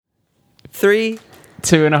3.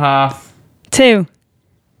 2.5. 2.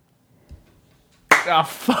 Oh,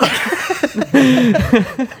 fuck.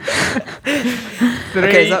 3,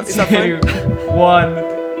 Okay, is that 2, 1.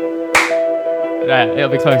 Yeah, it'll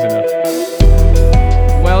be close enough.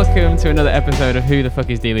 Welcome to another episode of Who the Fuck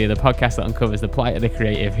is Delia, the podcast that uncovers the plight of the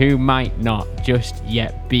creative who might not just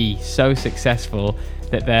yet be so successful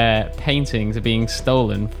that their paintings are being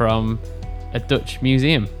stolen from a Dutch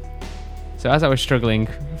museum. So as I was struggling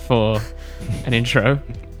for an intro,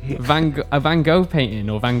 a Van Gogh painting,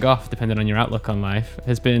 or Van Gogh, depending on your outlook on life,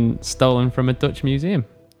 has been stolen from a Dutch museum.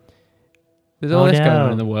 There's all this going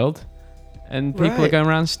on in the world, and people are going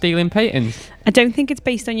around stealing paintings. I don't think it's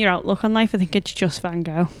based on your outlook on life. I think it's just Van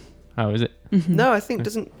Gogh. Oh, is it? Mm-hmm. No, I think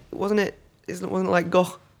wasn't it like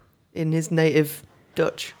Goch in his native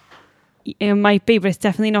Dutch? It might be, but it's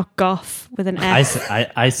definitely not Goth with an F.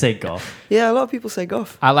 I say golf. Yeah, a lot of people say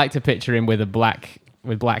Goth. I like to picture him with black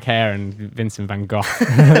hair and Vincent Van Gogh. With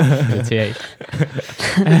a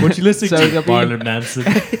TH. What you listening So to? Marlon Manson.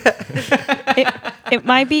 It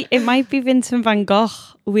might be Vincent Van Gogh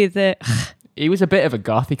with a He was a bit of a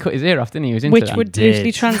goth. He cut his ear off, didn't he? He was into which that. would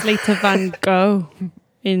usually translate to Van Gogh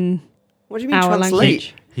in What do you mean our translate?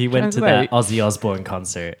 language. He went to Translate. that Ozzy Osbourne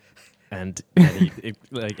concert, and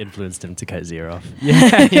it influenced him to cut his ear off.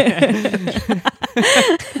 Yeah.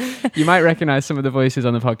 You might recognise some of the voices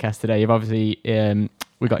on the podcast today. You've obviously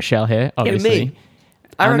we got Shell here, obviously. me.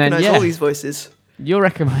 I And then, recognise all these voices. You'll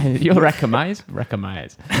recognise.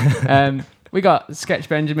 We got Sketch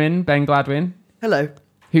Benjamin, Ben Gladwin, Hello.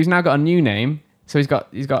 who's now got a new name. So he's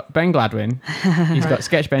got Ben Gladwin, he's got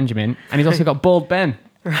Sketch Benjamin, and he's also got Bald Ben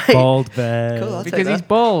Right. Bald Ben. Cool, I'll take because that. he's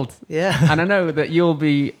bald. Yeah. And I know that you'll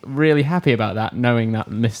be really happy about that, knowing that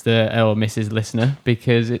Mr. or Mrs. Listener,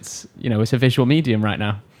 because it's a visual medium right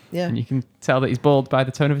now, Yeah. and you can tell that he's bald by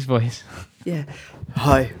the tone of his voice. Yeah.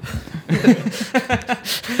 Hi.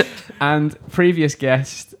 And previous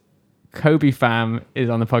guest Kobe Fam is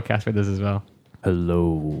on the podcast with us as well.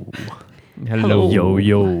 Hello. Hello.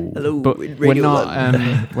 Yo. Hello. But in we're Radio not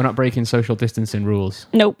Land. we're not breaking social distancing rules.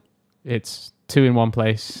 Nope. It's 2 in one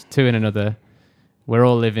place, 2 in another. We're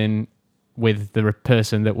all living with the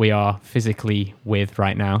person that we are physically with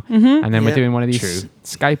right now, and then we're Yeah. doing one of these True.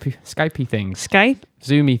 Skypey things, Skype.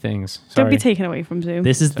 Zoomy things. Don't Sorry. be taken away from Zoom.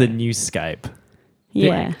 This is the new Skype.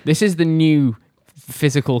 yeah. This is the new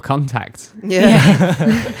physical contact.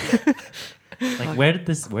 Yeah. Like, where did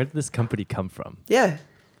this company come from? Yeah.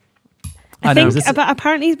 I know, think is this- but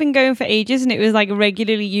apparently it's been going for ages, and it was like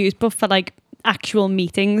regularly used, but for like actual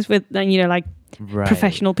meetings with, like Right.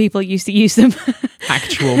 professional people used to use them.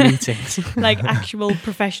 Actual meetings. Like actual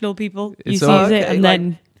professional people It's used to all- use it, okay, and like-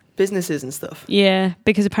 then Businesses and stuff. yeah,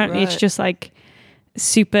 because apparently it's Right. just like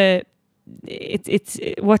super. It's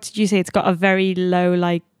what did you say? It's got a very low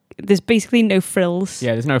like. There's basically no frills.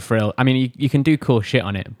 Yeah, there's no frill. I mean, you can do cool shit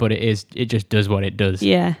on it, but it just does what it does.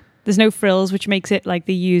 Yeah. There's no frills, which makes it like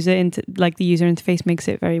the user interface makes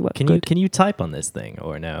it very well. Can you type on this thing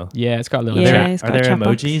or no? Yeah, it's got a little Yeah, chat. it's Are got a there chat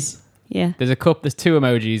box. emojis? Yeah. There's 2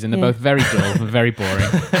 emojis, and they're Yeah. both very dull and very boring.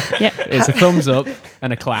 Yeah. It's a thumbs up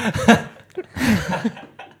and a clap.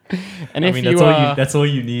 And if that's all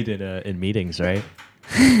you need in meetings, right?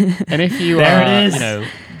 and if you There are, it is.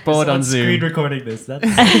 bored on Screen Zoom, recording this. That's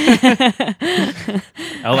you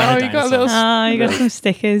got a little. You got some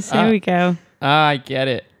stickers. There we go. I get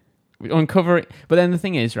it. We uncover it, but then the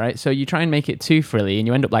thing is, right? So you try and make it too frilly, and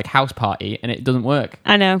you end up like House Party, and it doesn't work.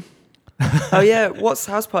 I know. Oh yeah. What's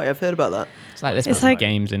House Party? I've heard about that. It's like this It's with like-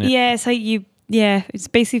 games in it. Yeah, it's like it's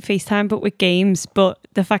basically FaceTime but with games. But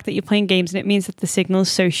the fact that you're playing games and it means that the signal's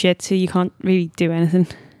so shit, so you can't really do anything.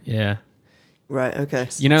 Yeah. Right. Okay.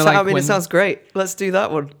 You know, So, like I mean, when- it sounds great. Let's do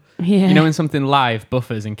that one. Yeah. You know when something live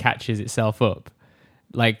buffers and catches itself up,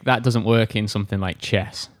 like that doesn't work in something like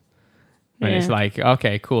chess. And it's Yeah. like,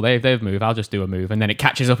 okay, cool, they've moved, I'll just do a move, and then it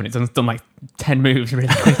catches up and it's done like 10 moves really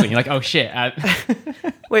quickly. You're like, oh shit.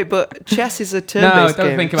 Wait, but chess is a No, turn-based don't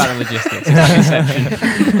game. think about the logistics. It's like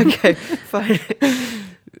Inception. Okay, fine.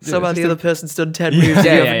 Somehow the just other person's done 10 moves. Yeah, and you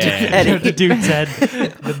yeah, haven't yeah, done yeah. any. You have to do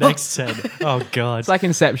 10. The next 10. Oh god. It's like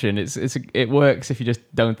Inception. It works if you just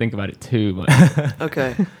don't think about it too much.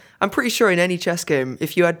 Okay. I'm pretty sure in any chess game,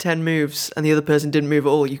 if you had 10 moves and the other person didn't move at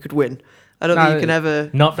all, you could win. I don't No, think you can ever...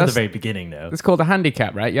 Not from the That's- very beginning though. It's called a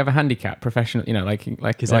handicap, right? You have a handicap, professional, like in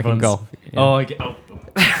everyone's- golf. Yeah. Oh,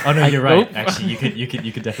 oh no, you're right. Oh. Actually, you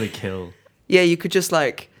could definitely kill. Yeah, you could just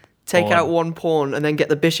like take Pawn. out one pawn and then get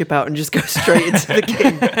the bishop out and just go straight into the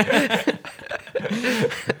king.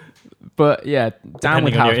 But yeah, down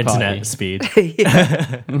with Depending on House your Party. internet speed.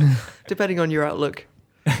 Yeah. Depending on your outlook.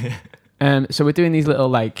 So we're doing these little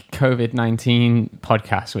like COVID-19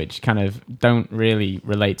 podcasts, which kind of don't really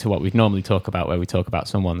relate to what we'd normally talk about, where we talk about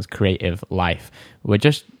someone's creative life. We're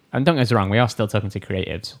just, and don't get us wrong, we are still talking to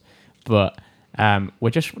creatives, but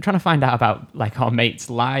we're just trying to find out about like our mates'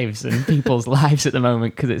 lives and people's lives at the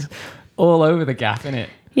moment, because it's all over the gaff, isn't it?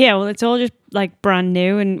 Yeah, well, it's all just like brand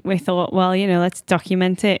new, and we thought, well, let's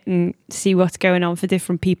document it and see what's going on for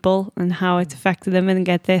different people and how it's affected them, and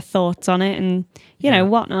get their thoughts on it, and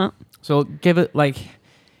whatnot. So give it like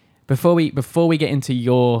before we get into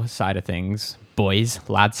your side of things, boys,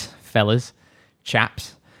 lads, fellas,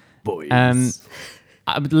 chaps, Boys.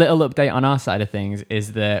 A little update on our side of things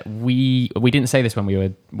is that we didn't say this when we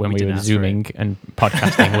were zooming and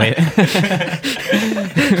podcasting with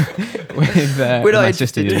We're not my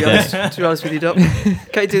interested, sister to be honest with you, Dom.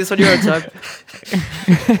 Can't you do this on your own time?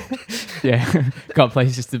 Yeah, got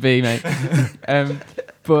places to be, mate.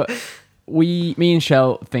 But me and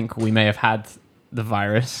Shell think we may have had the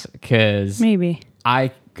virus because Maybe.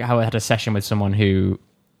 I had a session with someone who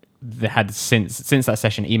had since that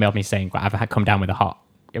session emailed me saying, I've had come down with a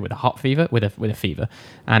fever,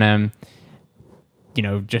 and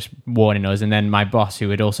just warning us. And then my boss, who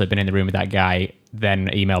had also been in the room with that guy, then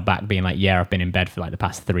emailed back being like, yeah, I've been in bed for like the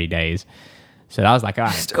past 3 days. So that was like, all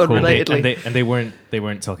right, Just cool. unrelatedly. And they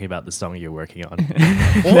weren't talking about the song you're working on.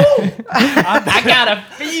 I got a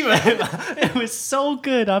fever. It was so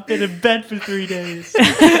good. I've been in bed for 3 days.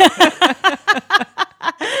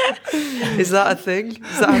 Is that a thing?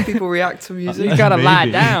 Is that how people react to music? You gotta lie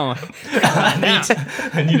Maybe. down.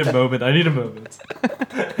 I need a moment.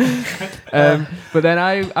 But then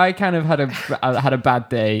I kind of had a bad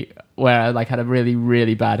day where I like had a really,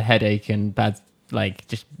 really bad headache and bad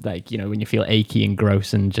when you feel achy and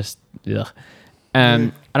gross and just ugh.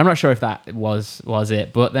 And I'm not sure if that was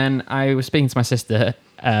it, but then I was speaking to my sister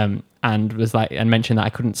and was like, and mentioned that I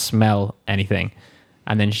couldn't smell anything,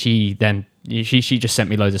 and then she just sent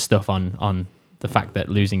me loads of stuff on the fact that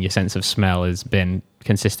losing your sense of smell has been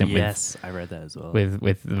consistent Yes, I read that as well.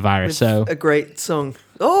 with the virus. With So a great song.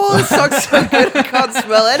 Oh, the song's so good, I can't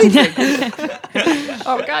smell anything.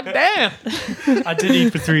 oh god damn. I did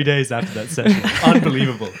eat for 3 days after that session.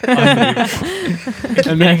 Unbelievable.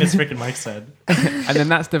 And then, as freaking Mike said. And then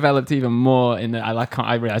that's developed even more in that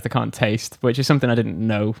I realized I can't taste, which is something I didn't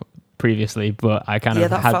know previously, but I kind Yeah, of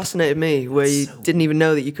that had. fascinated me, where you didn't even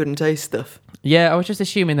know that you couldn't taste stuff. Yeah, I was just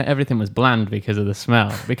assuming that everything was bland because of the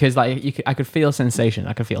smell. Because like I could feel sensation.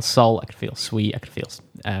 I could feel salt. I could feel sweet. I could feel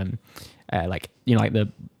like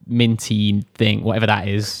the minty thing, whatever that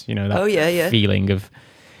is. That Oh, yeah. feeling of.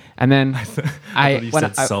 And then I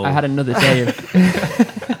had another day of.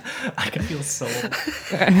 I can feel soul.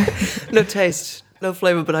 No taste, no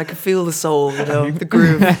flavour, but I could feel the soul, the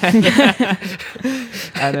groove.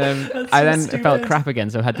 And I then felt crap again,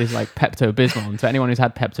 so I had this like Pepto-Bismol. And to anyone who's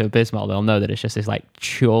had Pepto-Bismol, they'll know that it's just this like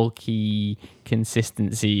chalky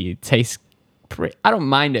consistency. It tastes I don't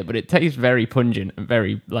mind it, but it tastes very pungent and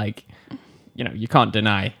very like, you can't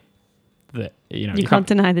deny that. You can't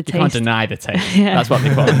deny the taste. You can't deny the taste. Yeah. That's what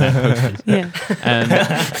they call it in their posters.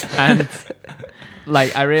 Yeah. And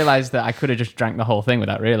like I realized that I could have just drank the whole thing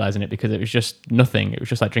without realizing it, because it was just nothing. It was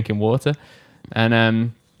just like drinking water.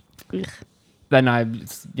 And then I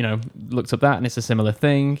looked up that, and it's a similar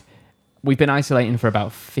thing. We've been isolating for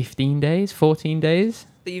about 14 days.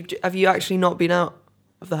 Have you actually not been out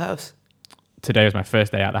of the house? Today was my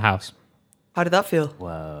first day out of the house. How did that feel?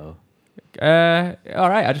 Wow. All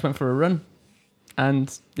right, I just went for a run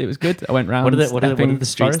and it was good. I went round. What are the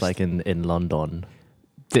streets forest. like in London?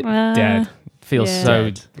 Dead. Feels yeah.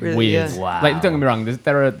 so Really, weird. yeah. Wow. Like, don't get me wrong, there's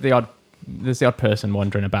the odd person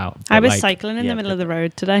wandering about. I but, was like, cycling in the middle of the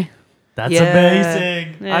road today. That's Yeah.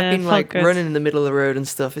 amazing. Yeah, I've been felt like good. running in the middle of the road and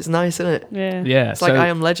stuff. It's nice, isn't it? Yeah. Yeah, It's like I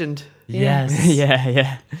Am Legend. Yes.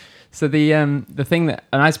 yeah. So the thing that,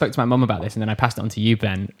 and I spoke to my mum about this, and then I passed it on to you,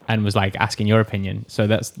 Ben, and was like asking your opinion. So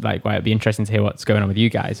that's like why it'd be interesting to hear what's going on with you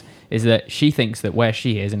guys. Is that she thinks that where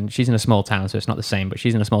she is, and she's in a small town, so it's not the same, but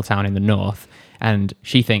she's in a small town in the north, and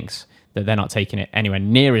she thinks that they're not taking it anywhere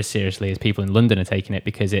near as seriously as people in London are taking it,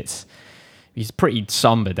 because it's pretty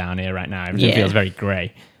somber down here right now. Everything feels very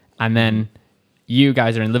grey. And then you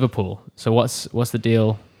guys are in Liverpool, so what's the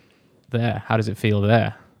deal there? How does it feel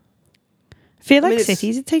there? I feel like it's-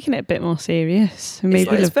 cities are taking it a bit more serious. And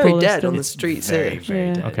maybe It's very Liverpool is dead still- on the streets Very, here. very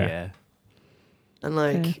Yeah. dead, Okay. yeah. And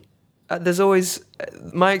like, there's always,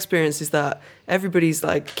 my experience is that everybody's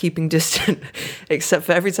like keeping distant, except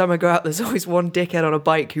for every time I go out, there's always one dickhead on a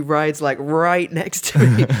bike who rides like right next to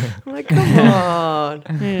me. I'm like, come on.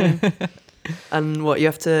 Yeah. And what, you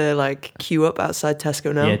have to like queue up outside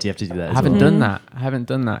Tesco now? Yeah, do you have to do that? I as haven't well? done that. I haven't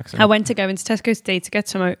done that. 'Cause I went to go into Tesco today to get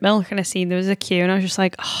some oat milk, and I seen there was a queue, and I was just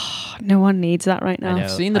like, oh, no one needs that right I now. know.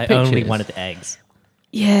 Seen the I only pictures. wanted the eggs.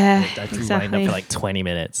 Yeah, I had to line exactly. up for like 20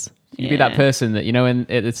 minutes. You'd be that Yeah. person that, you know, in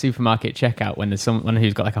at the supermarket checkout when there's someone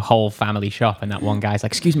who's got like a whole family shop and that one guy's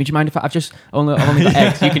like, excuse me, do you mind if I've only got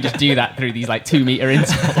eggs? You can just do that through these like 2 meter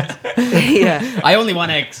intervals. Yeah, I only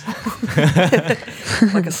want eggs.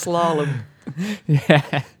 like a slalom.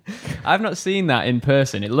 Yeah. I've not seen that in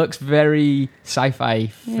person. It looks very sci-fi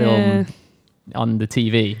film Yeah. on the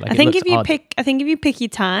TV. Like, I it think looks if you odd. pick your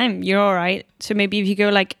time, you're all right. So maybe if you go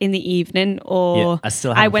like in the evening Yeah, or I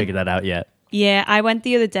still I haven't went- figured that out yet. yeah, I went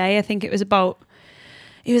the other day. I think it was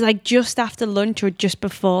like just after lunch or just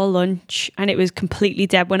before lunch, and it was completely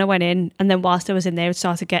dead when I went in. And then whilst I was in there, it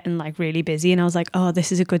started getting like really busy, and I was like, "Oh,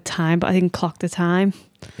 this is a good time," but I didn't clock the time.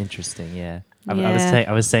 Interesting, yeah. Yeah.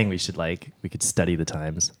 I was saying we could study the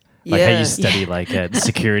times. Like how Yeah. you study like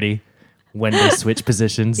security when they switch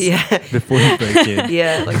positions Yeah, before you break in.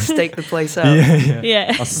 yeah, like stake the place out.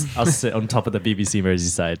 Yeah, I'll sit on top of the BBC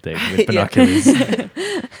Merseyside thing with Yeah. binoculars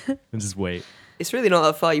and just wait. It's really not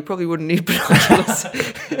that far. You probably wouldn't need binoculars.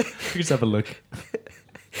 We just have a look.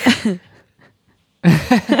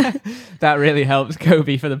 That really helps,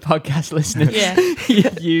 Kobe, for the podcast listeners. yeah.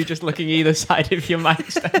 You just looking either side of your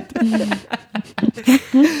mic stand.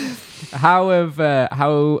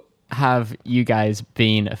 How have you guys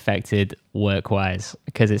been affected work-wise?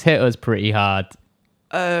 Because it's hit us pretty hard.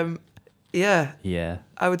 Yeah, Yeah.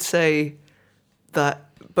 I would say that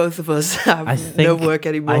both of us have I think no work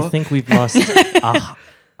anymore. I think we've lost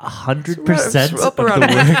 100% We're up of around the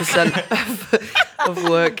work. 100% of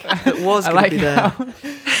work that was I going to like be there. how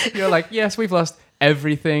you're like, yes, we've lost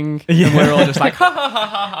everything. Yeah. And we're all just like, ha ha ha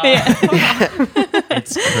ha ha.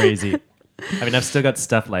 It's crazy. I mean, I've still got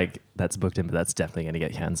stuff like that's booked in, but that's definitely going to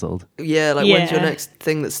get cancelled. Yeah, like when's your Yeah. next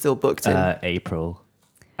thing that's still booked in? April.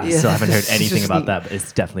 I Yeah. still haven't heard It's anything just- about that, but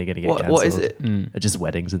it's definitely going to get cancelled. what is it? Just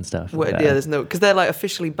weddings and stuff. What, like yeah, that. there's no, because they're like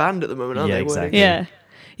officially banned at the moment, aren't Yeah, they? exactly.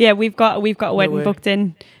 Yeah, we've got a wedding way. booked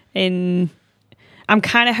in. I'm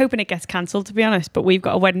kind of hoping it gets cancelled, to be honest. But we've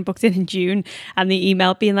got a wedding booked in June, and the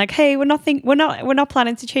email being like, "Hey, we're not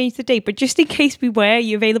planning to change the date, but just in case we were,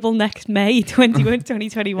 you available next May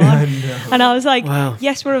 2021?" And I was like, Wow.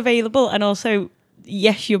 "Yes, we're available, and also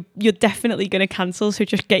yes, you're definitely going to cancel. So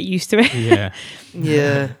just get used to it." Yeah.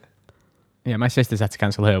 Yeah. Yeah, my sister's had to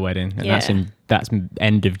cancel her wedding, and Yeah. that's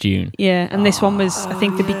end of June. Yeah, and this one was, I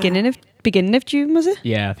think, the beginning of June, was it?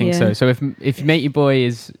 Yeah, I think Yeah. so. So if Matey Boy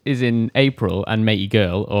is in April and Matey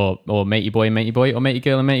Girl, or Matey Boy and Matey Boy, or Matey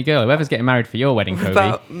Girl and Matey Girl, whoever's getting married for your wedding, What Kobe.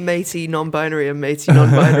 about matey non-binary and matey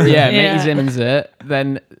non-binary? Yeah, Yeah. Matey Zim and Zert,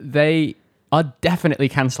 then they are definitely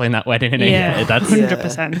cancelling that wedding in April. Yeah, that's-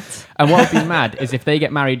 100%. And what would be mad is if they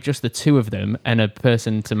get married, just the two of them, and a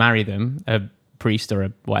person to marry them, a priest or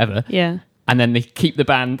a whatever, Yeah. and then they keep the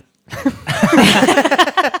band.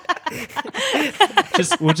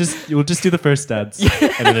 We'll just do the first dance,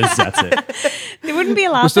 and then that's it. They wouldn't be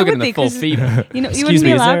allowed. We're still though, getting would the they? full 'Cause, feed. you know, you Excuse wouldn't me,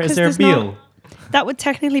 be is allowed there 'cause a there's meal? not. That would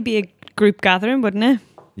technically be a group gathering, wouldn't it?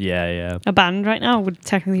 Yeah. A band right now would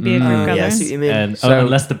technically be a group Oh, gathering. yeah, I see what you mean. And So-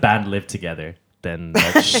 unless the band live together, then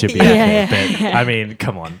that should be Yeah, okay. yeah, But, yeah. I mean,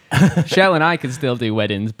 come on. Shell and I could still do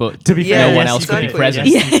weddings, but To be Yeah, no one yes, else could be exactly. present.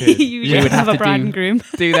 Yes, Yeah, you could. you You just would have have a to bride do- and groom.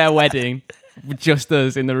 Do their wedding with just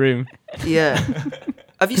us in the room. Yeah.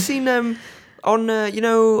 Have you seen on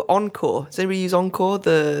Encore? Does anybody use Encore,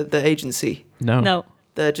 the agency? No.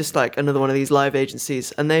 They're just like another one of these live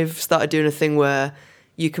agencies, and they've started doing a thing where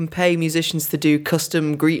you can pay musicians to do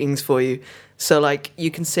custom greetings for you. So like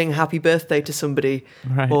you can sing happy birthday to somebody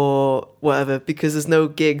Right. or whatever because there's no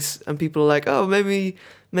gigs, and people are like, oh, maybe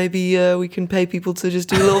we can pay people to just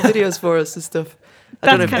do little videos for us and stuff. I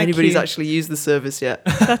don't know That's if kinda anybody's cute. actually used the service yet.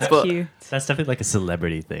 That's But- cute. That's definitely like a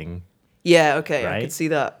celebrity thing. Yeah, okay, I Right? could see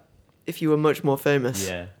that if you were much more famous.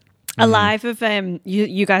 Yeah. Alive have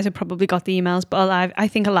you guys have probably got the emails, but I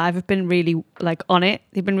think Alive have been really like on it.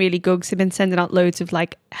 They've been really good 'cause they've been sending out loads of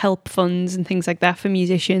like help funds and things like that for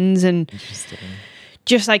musicians and Interesting.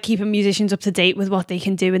 just like keeping musicians up to date with what they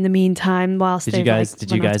can do in the meantime whilst Did you they've, guys like,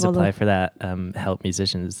 run out of all apply the- for that help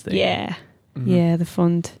musicians thing? Yeah. Yeah, the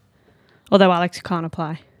fund. Although Alex can't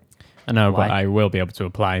apply. I know, Why? but I will be able to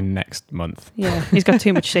apply next month. Yeah, he's got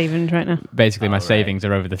too much savings right now. Basically, my Oh, right. savings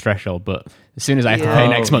are over the threshold, but as soon as I have to Yeah. pay Oh,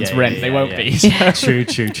 next month's yeah, rent, yeah, they yeah, won't yeah.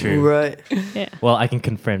 be. True. Right. Yeah. Well, I can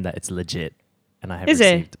confirm that it's legit, and I have Is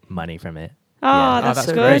it? received money from it. Oh, Yeah. that's,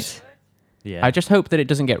 that's good. great. Yeah. I just hope that it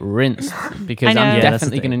doesn't get rinsed because I know. I'm Yeah, that's the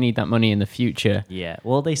definitely going to thing. need that money in the future. Yeah.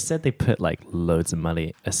 Well, they said they put like loads of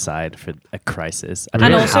money aside for a crisis. I And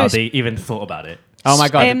don't know also how s- they even thought about it. Oh my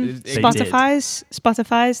god! Spotify's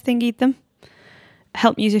thingied them.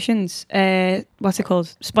 Help musicians. What's it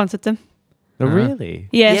called? Sponsored them. Oh, Uh-huh. really?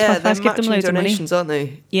 Yeah, they're Spotify's give them matching loads of money. donations, aren't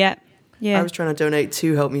they? Yeah. I Yeah. was trying to donate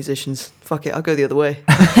to help musicians. Fuck it, I'll go the other way.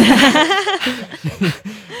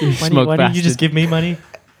 Why don't you just give me money?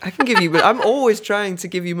 I can give you, but I'm always trying to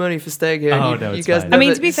give you money for staying here. Oh, you, no, you it's guys fine. I mean,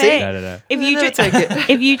 never- to be see? fair, No. if I you never just take it.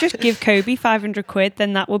 if you just give Kobe 500 quid,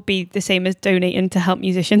 then that would be the same as donating to help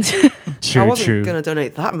musicians. True, I wasn't true. going to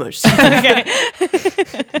donate that much. Okay.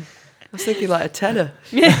 I was thinking like a tenner.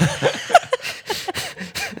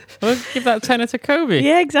 Well, give that tenner to Kobe,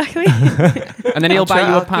 Yeah, exactly. and then he'll buy you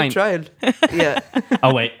I'll a keep pint. trying. Yeah,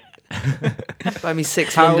 Oh, wait. buy me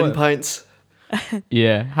 6 How- London pints.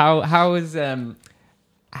 Yeah. How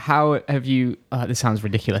have you? This sounds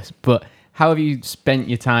ridiculous, but how have you spent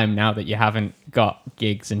your time now that you haven't got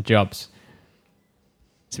gigs and jobs?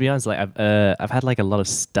 To be honest, like I've had like a lot of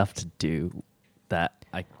stuff to do that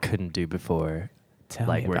I couldn't do before, Tell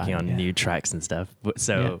like me about working it, on yeah. new tracks and stuff. But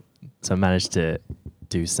so I managed to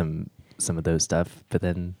do some of those stuff. But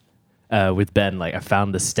then with Ben, like I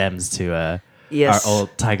found the stems to Yes. our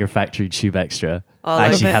old Tiger Factory Tube Extra. Oh, I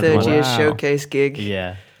like actually the had third one. year Wow. showcase gig.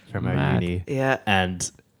 Yeah, from our Mad. uni. Yeah. And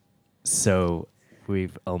so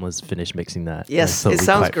we've almost finished mixing that. Yes, And I thought it it'd be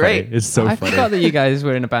sounds quite funny. great. It's so I funny. forgot that you guys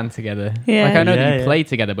were in a band together. Yeah. Like I know that Yeah, you yeah. played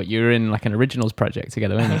together, but you were in like an originals project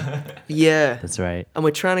together, weren't you? Yeah. That's right. And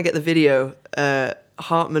we're trying to get the video.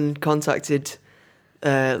 Hartman contacted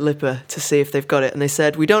Lipper to see if they've got it, and they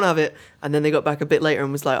said we don't have it. And then they got back a bit later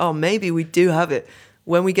and was like, oh, maybe we do have it.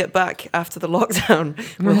 When we get back after the lockdown,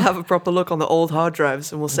 we'll have a proper look on the old hard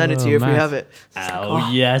drives and we'll send it to Oh, you if we mad. have it. Oh,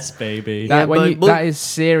 yes, baby. That, Yeah, but- that is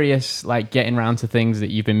serious, like getting around to things that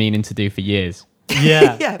you've been meaning to do for years.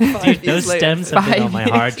 Yeah. Yeah, 5 Dude, years those later. stems have been 5 on my years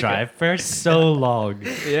hard ago. drive for so long.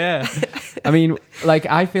 Yeah. I mean, like,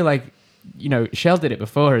 I feel like, you know, Shell did it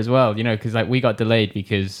before as well, you know, because like we got delayed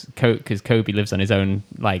because Kobe lives on his own,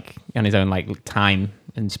 like time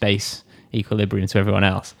and space equilibrium to everyone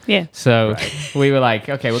else. Yeah. So we were like,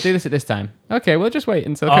 okay, we'll do this at this time. Okay, we'll just wait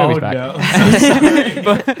until Kobe's back.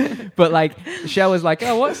 But like, Shell was like,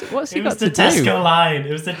 oh, what's he It got was the to do? Tesco line.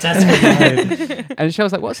 It was the Tesco line. And Shell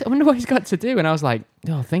was like, I wonder what he's got to do. And I was like,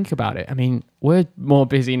 oh, think about it. I mean, we're more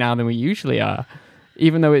busy now than we usually are,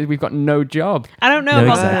 even though we've got no job. I don't know No,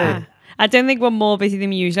 about exactly. that. I don't think we're more busy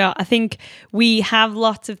than we usually are. I think we have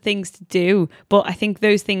lots of things to do, but I think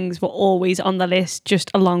those things were always on the list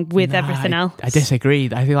just along with everything else. I disagree.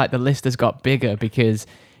 I feel like the list has got bigger because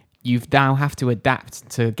you now have to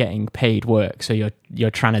adapt to getting paid work. So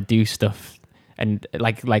you're trying to do stuff and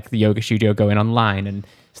like the yoga studio going online and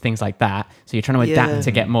things like that. So you're trying to adapt Yeah.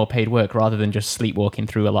 to get more paid work rather than just sleepwalking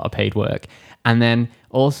through a lot of paid work. And then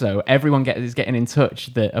also everyone is getting in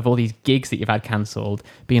touch of all these gigs that you've had cancelled,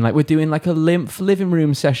 being like, we're doing like a lymph living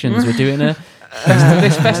room sessions. We're doing a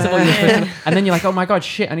this festival. And then you're like, oh my God,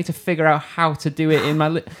 shit, I need to figure out how to do it in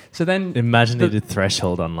my... So then... Imagine they did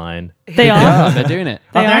Threshold online. They are. They're doing it.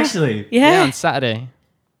 They are. Actually. Yeah. on Saturday,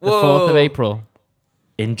 the Whoa. 4th of April.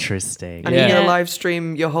 Interesting. And Yeah. you're going to live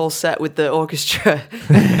stream your whole set with the orchestra.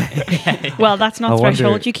 Well, that's not I wonder-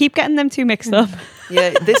 Threshold. You keep getting them two mixed up.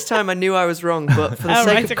 Yeah, this time I knew I was wrong, but for the Oh,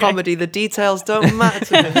 sake right, of okay. comedy, the details don't matter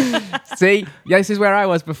to me. See, this is where I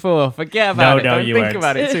was before. Forget about it. No, Don't you think weren't.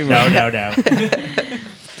 about it too No, much. no.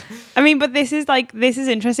 I mean, but this is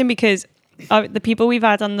interesting because the people we've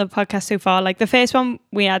had on the podcast so far, like the first one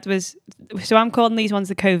we had was, so I'm calling these ones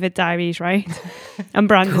the COVID diaries, right? I'm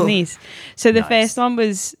branding Cool. these. So the Nice. first one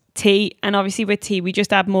was T, and obviously with T, we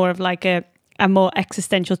just had more of like a more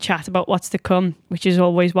existential chat about what's to come, which is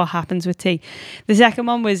always what happens with T. The second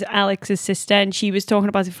one was Alex's sister, and she was talking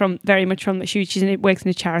about it very much from she works in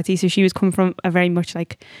a charity, so she was coming from a very much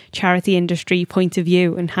like charity industry point of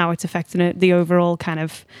view and how it's affecting the overall kind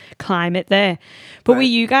of climate there. But with Right.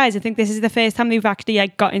 you guys, I think this is the first time we've actually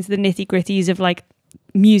like got into the nitty gritties of like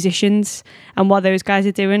musicians and what those guys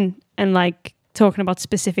are doing, and like talking about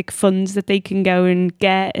specific funds that they can go and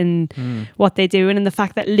get and what they're doing, and the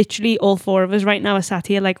fact that literally all four of us right now are sat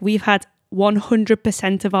here like we've had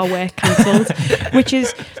 100% of our work cancelled, which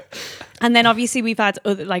is, and then obviously we've had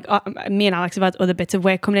other like me and Alex have had other bits of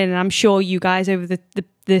work coming in, and I'm sure you guys over the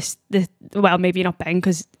well, maybe not Ben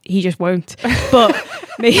because he just won't, but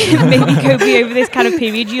maybe Kobe over this kind of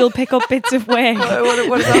period you'll pick up bits of work.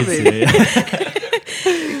 What does that mean?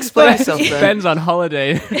 Explain yourself there. Ben's on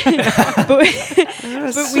holiday. But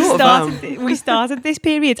Sort of we started this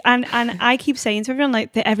period, and I keep saying to everyone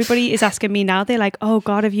like that, everybody is asking me now, they're like, oh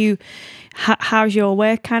God, have you how's your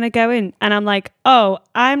work kind of going? And I'm like, oh,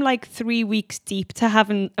 I'm like 3 weeks deep to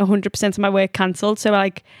having 100% of my work cancelled. So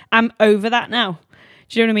like, I'm over that now.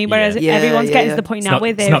 Do you know what I mean? Whereas Yeah, everyone's yeah, getting yeah. to the point It's now not,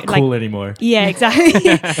 where it's they're not like, cool anymore. yeah, exactly.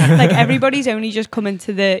 Like everybody's only just coming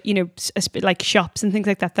to the, you know, like shops and things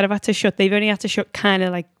like that have had to shut. They've only had to shut kind of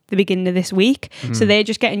like the beginning of this week. So they're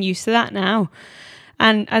just getting used to that now.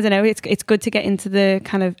 And I don't know, it's good to get into the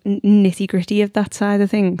kind of nitty gritty of that side of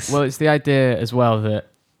things. Well, it's the idea as well that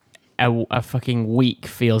a fucking week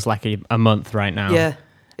feels like a month right now. Yeah,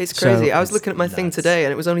 it's crazy. So I was it's looking at my thing nuts. today,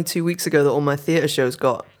 and it was only 2 weeks ago that all my theatre shows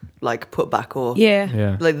got like put back, or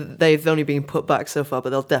yeah. like they've only been put back so far, but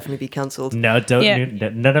they'll definitely be cancelled. No, don't. Yeah.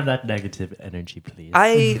 None of that negative energy, please.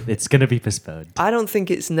 It's gonna be postponed. I don't think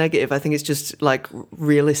it's negative. I think it's just like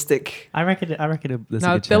realistic. I reckon. There's a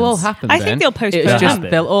No, good they'll all chance. happen. I Ben. think they'll postpone. It's just happen.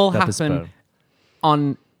 they'll all They'll happen postpone.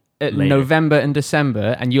 on Later. November and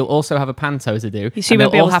December, and you'll also have a panto to do. You see, and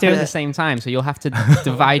won't be they'll all able to happen do at it. the same time, so you'll have to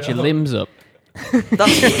divide your limbs up.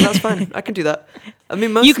 That's fine. I can do that. I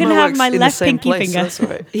mean, most You of can my have work's my in the left same pinky place, finger. so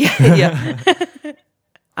that's all right. Yeah.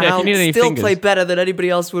 And if you I'll need any still fingers. play better than anybody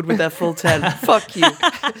else would with their full 10. Fuck you.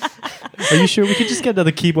 Are you sure we could just get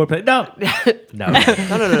another keyboard player? No. No.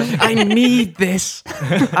 No. I need this.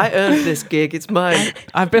 I earned this gig. It's mine.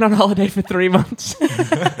 I've been on holiday for 3 months.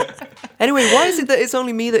 Anyway, why is it that it's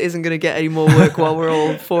only me that isn't going to get any more work while we're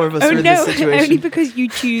all four of us Oh are in no, this situation? only because you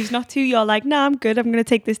choose not to. You're like, no, I'm good. I'm going to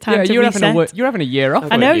take this time Yeah, to you're reset. having a year off.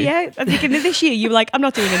 I know, weren't you? yeah. At the beginning of this year, you were like, I'm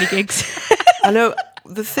not doing any gigs. I know.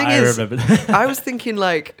 The thing I is, remember that. I was thinking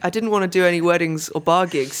like I didn't want to do any weddings or bar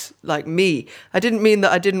gigs like me. I didn't mean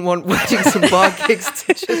that I didn't want weddings and bar gigs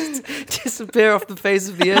to just disappear off the face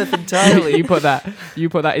of the earth entirely. You put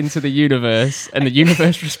that into the universe, and the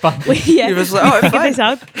universe responded. Yeah, You was like, oh, figure fine. this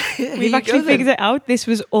out. Here We've you actually go then. figured it out. This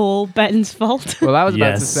was all Ben's fault. Well, I was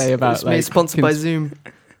about to Yes. say about It's me, sponsored by Zoom.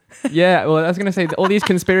 Yeah, well, I was going to say that all these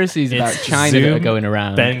conspiracies about It's China that are Zoom, going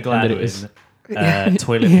around. Ben and that it Gladwin, was-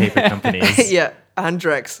 toilet paper companies. Yeah,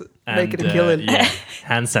 Andrex making a killing. Yeah,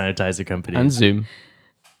 hand sanitizer companies. and Zoom.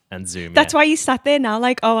 And Zoom. That's yeah. why you sat there now,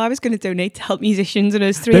 like, oh, I was going to donate to help musicians, and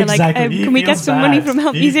us three are like, Exactly. He can we get feels some money bad. from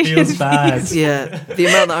help He musicians? feels bad. please? Yeah, the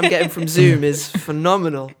amount that I'm getting from Zoom is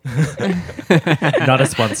phenomenal. Not a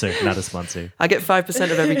sponsor. Not a sponsor. I get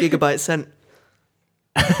 5% of every gigabyte sent.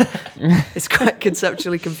 It's quite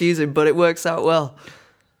conceptually confusing, but it works out well.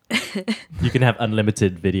 You can have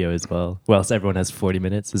unlimited video as well. Well, so everyone has 40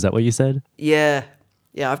 minutes. Is that what you said? Yeah,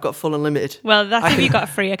 I've got full unlimited. Well, that's I if can- you got a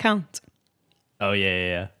free account. Oh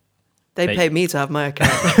yeah. They They- pay me to have my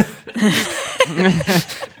account.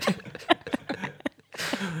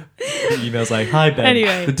 The email's like, "Hi Ben.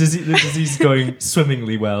 Anyway. the disease is going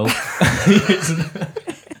swimmingly well."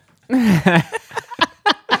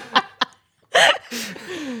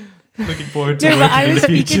 Looking forward to No, but I working in the was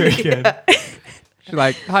future speaking- again. She's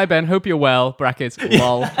like, "Hi Ben, hope you're well." Brackets,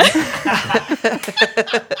 lol.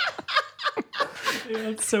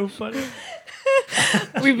 That's so funny.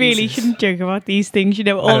 We really shouldn't joke about these things. You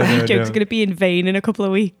know, all of No, these jokes no. are going to be in vain in a couple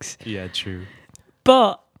of weeks. Yeah, true.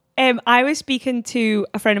 But I was speaking to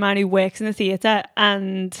a friend of mine who works in the theatre,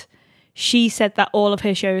 and she said that all of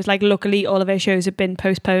her shows, like luckily all of her shows have been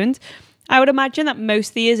postponed. I would imagine that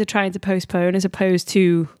most theatres are trying to postpone as opposed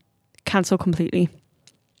to cancel completely.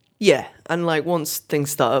 Yeah, and like once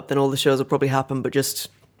things start up, then all the shows will probably happen, but just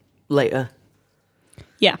later.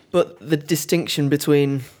 Yeah. But the distinction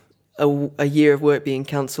between a year of work being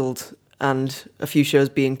cancelled and a few shows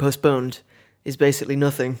being postponed is basically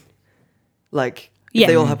nothing. Like, if Yeah.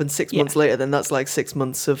 they all happen 6 Yeah. months later, then that's like 6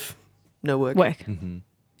 months of no work. Work. Mm-hmm.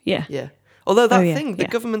 Yeah. Yeah. Although that Oh, yeah, thing, the yeah.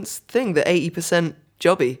 government's thing, the 80%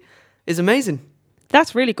 jobby, is amazing.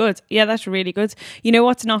 That's really good. Yeah, that's really good. You know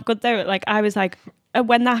what's not good though? Like, I was like,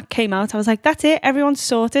 when that came out, I was like, that's it. Everyone's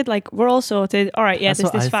sorted. Like, we're all sorted. All right, yeah, That's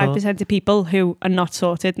there's what this I thought. 5% of people who are not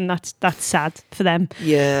sorted, and that's sad for them.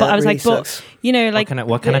 Yeah. But I that was really like, but, sucks. you know, like...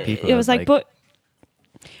 what kind of people? It was are, like, but...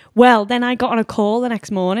 Well, then I got on a call the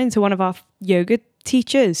next morning to one of our yoga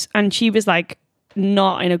teachers, and she was like,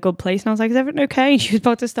 not in a good place. And I was like, is everything okay? And she was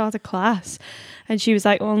about to start a class. And she was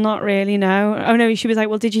like, well, not really, no. Oh, no. She was like,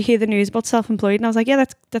 well, did you hear the news about self-employed? And I was like, yeah,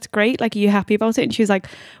 that's great. Like, are you happy about it? And she was like,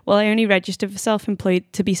 well, I only registered for self-employed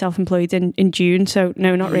in June. So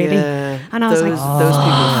no, not really. Yeah, And I was like, those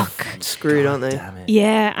people are screwed, aren't they? damn it.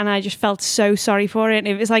 Yeah, and I just felt so sorry for it. And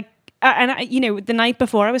it was like, you know, the night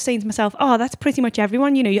before I was saying to myself, oh, that's pretty much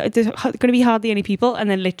everyone. You know, there's going to be hardly any people. And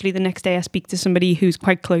then literally the next day I speak to somebody who's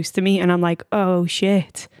quite close to me, and I'm like, oh,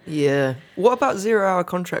 shit. Yeah. What about 0-hour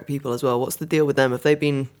contract people as well? What's the deal with them? Have they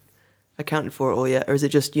been accounted for it all yet? Or is it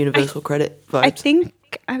just universal credit vibes? I think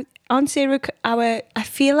like on Zero Hour, I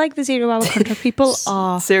feel like the 0 Hour contract people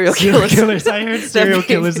are Serial Serial killers. killers. I heard serial They're being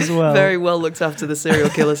killers as well. Very well looked after, the serial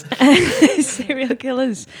killers. serial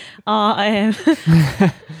killers are.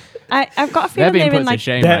 I've got a They're feeling being they're put in to like.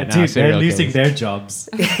 shame They're, right now. dude, they're serial losing killers. their jobs.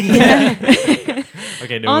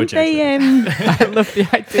 Okay, no more Aren't jokes. they? I love the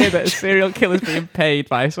idea that a serial killer's being paid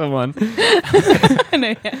by someone.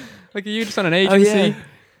 No, yeah. Like, are you just on an Oh, agency? yeah.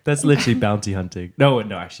 That's literally bounty hunting. No,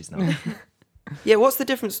 actually, it's not. Yeah, what's the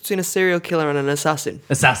difference between a serial killer and an assassin?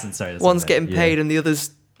 Assassin, sorry. that's One's what I meant. getting paid and the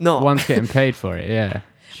other's not. One's getting paid for it, yeah.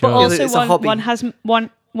 But Sure. also it's a hobby.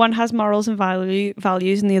 one has morals and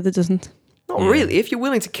values, and the other doesn't. Not Yeah. really. If you're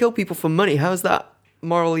willing to kill people for money, how is that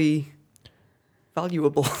morally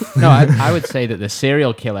valuable? No, I would say that the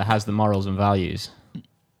serial killer has the morals and values.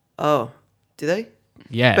 Oh, do they?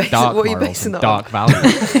 Yeah, Basi- dark what are you morals basing and that dark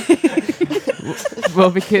values. Well,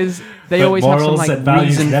 because they But always have some morals like and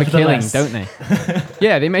values reason for killing, nevertheless. don't they?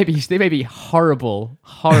 Yeah, they may be horrible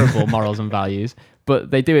morals and values, but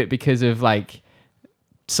they do it because of like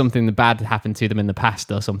something bad happened to them in the past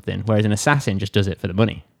or something. Whereas an assassin just does it for the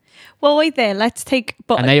money, Well, wait there. Let's take.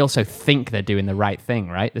 But and they also think they're doing the right thing,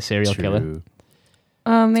 right? The serial killer. True.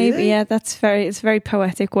 oh, maybe they? yeah. It's a very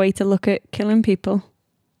poetic way to look at killing people.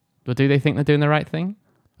 But do they think they're doing the right thing,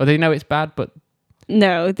 or they know it's bad? But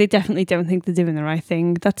No, they definitely don't think they're doing the right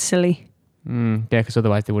thing. That's silly. yeah, because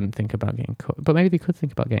otherwise they wouldn't think about getting caught. But maybe they could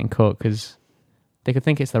think about getting caught because they could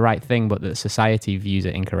think it's the right thing, but that society views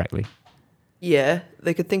it incorrectly. Yeah,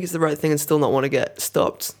 they could think it's the right thing and still not want to get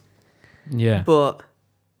stopped. Yeah. But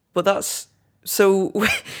that's so.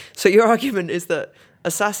 So your argument is that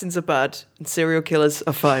assassins are bad and serial killers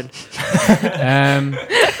are fine.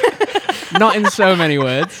 Not in so many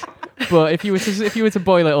words, but if you were to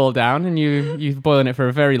boil it all down and you've boiling it for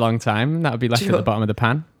a very long time, that would be left at Sure. the bottom of the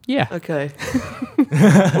pan. Yeah. Okay.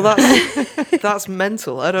 Well, that's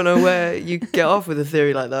mental. I don't know where you get off with a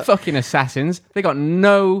theory like that. Fucking assassins. They got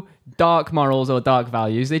no dark morals or dark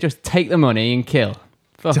values. They just take the money and kill.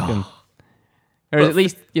 Fuck them. Or at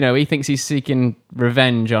least, he thinks he's seeking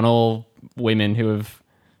revenge on all women who have,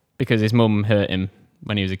 because his mum hurt him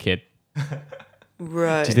when he was a kid.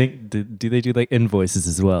 Right. Do you think do they do like invoices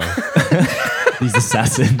as well? These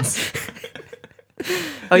assassins.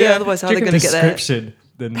 Oh yeah. Otherwise, how are they going to get there? Description.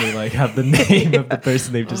 Then they like have the name of the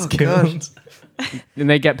person they've just Oh, killed. And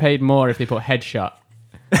they get paid more if they put headshot.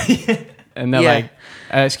 And they're Yeah. like,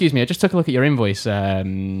 excuse me, I just took a look at your invoice,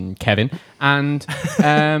 Kevin, and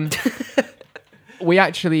we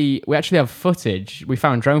actually have footage. We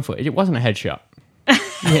found drone footage. It wasn't a headshot. You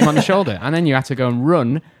hit him on the shoulder, and then you had to go and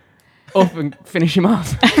run up and finish him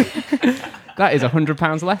off. That is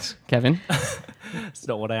 £100 less, Kevin. It's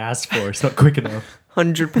not what I asked for. It's not quick enough.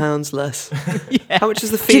 £100 less. Yeah. How much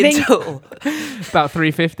is the Do you fee in think- total? About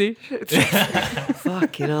 £350.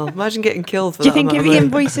 Fucking hell! Imagine getting killed for Do you that think amount if of he money.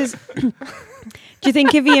 invoices? Do you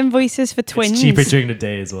think if he invoices for twins? It's cheaper during the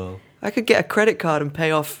day as well. I could get a credit card and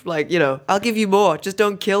pay off. I'll give you more. Just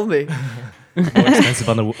don't kill me.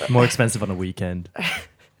 More expensive on a weekend.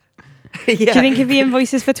 Yeah. Do you think if he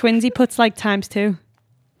invoices for twins, he puts like ×2?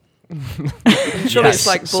 Surely it's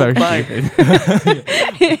like bulk so buy.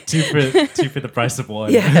 stupid. two for the price of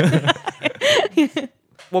one. Yeah.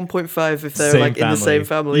 1.5 if they're like in the same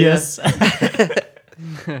family. Yes.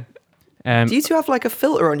 Yeah. Do you two have like a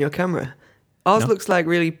filter on your camera? Ours No. looks like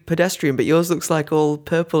really pedestrian, but yours looks like all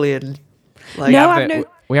purpley and like. No, We I've have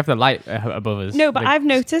we have the light above us. No, but The- I've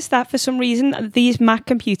noticed that for some reason these Mac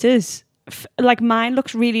computers, like mine,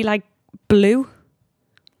 looks really like blue,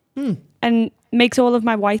 and makes all of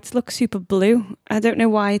my whites look super blue. I don't know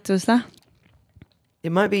why it does that.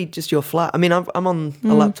 It might be just your flat. I mean, I'm on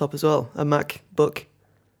a laptop as well, a MacBook.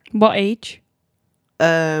 What age?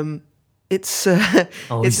 It's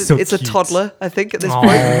Oh, it's he's so it's a cute. toddler. I think at this Aw.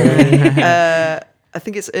 point. I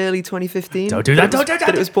think it's early 2015. Don't do that, don't do that. that.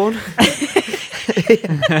 That it was born.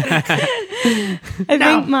 I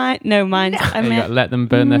think mine. No, mine. I You mean, got to let them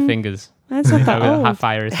burn their fingers. that's not that Hot old.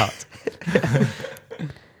 fire is hot.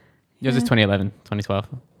 Yours is 2011, 2012.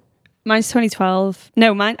 Mine's 2012.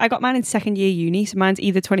 No, mine. I got mine in second year uni, so mine's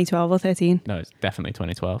either 2012 or 13. No, it's definitely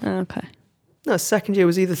 2012. Oh, okay. No, second year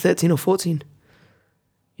was either 13 or 14.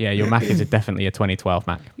 Yeah, your Mac is definitely a 2012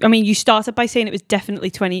 Mac. I mean, you started by saying it was definitely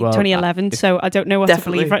Well, 2011, so I don't know what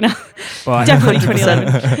Definitely. to believe right now. But Definitely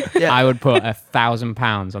 2011. Yeah. I would put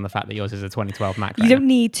 £1,000 on the fact that yours is a 2012 Mac. You don't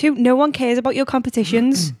need to. No one cares about your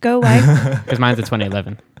competitions. Go away. Because mine's a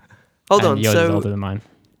 2011. Hold and on. Yours is older So than mine.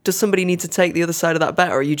 does somebody need to take the other side of that bet,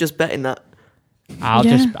 or are you just betting that? I'll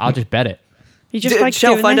just bet it. You just D- like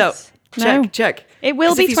Shall doing find this. out. No. Check. It will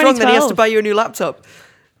 'Cause be if he's wrong, then he has to 2012. buy you a new laptop.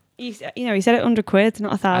 He said it £100,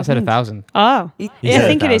 not 1,000. I said 1,000. Oh, He yeah, I said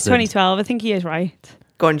think it is 1,000. 2012. I think he is right.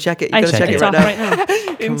 Go on, check it. You I gotta check check it it right off now. right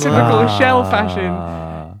now. In Come typical on. Shell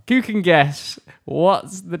fashion. Who can guess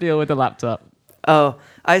what's the deal with the laptop? Oh,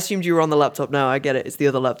 I assumed you were on the laptop now. I get it. It's the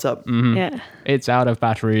other laptop. Mhm. Yeah. It's out of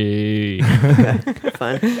battery.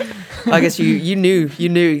 Fine. I guess you knew.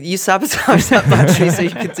 You sabotaged that battery so you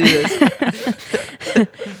could do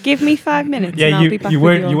this. Give me 5 minutes. and Yeah, I'll be back you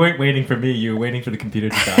with weren't waiting for me. You were waiting for the computer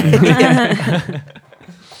to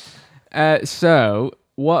die. So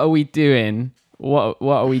what are we doing? What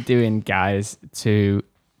are we doing, guys? To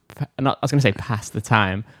I was going to say pass the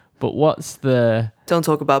time, but what's the Don't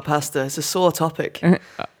talk about pasta. It's a sore topic.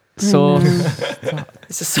 source?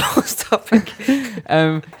 It's a sore topic.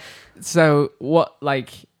 So what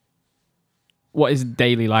is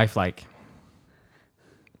daily life like?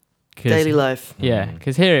 Daily life. Yeah,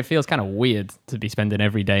 because here it feels kind of weird to be spending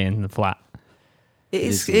every day in the flat. It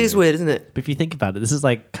is weird, isn't it? But if you think about it, this is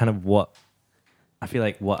like kind of what I feel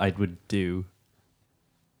like what I would do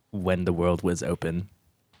when the world was open.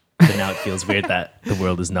 But now it feels weird that the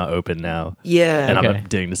world is not open now. Yeah. And Okay. I'm not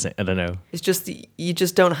doing the same. I don't know. It's just you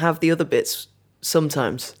just don't have the other bits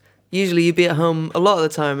sometimes. Usually you be at home a lot of the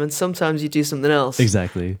time, and sometimes you do something else.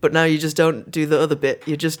 Exactly. But now you just don't do the other bit.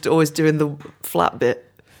 You're just always doing the flat bit.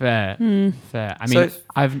 Fair. I So mean, it's-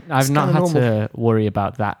 I've it's not kinda had to worry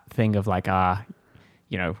about that thing of like,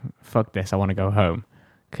 fuck this, I want to go home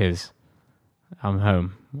because I'm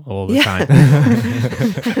home all the time.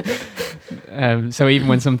 So even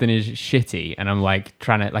when something is shitty and I'm like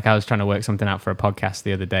I was trying to work something out for a podcast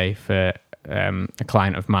the other day for a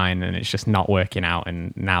client of mine, and it's just not working out,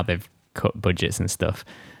 and now they've cut budgets and stuff,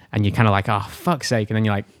 and you're kind of like, oh fuck's sake, and then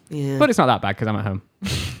you're like, Yeah. but it's not that bad because I'm at home.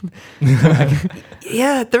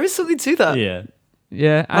 Yeah, there is something to that. Yeah.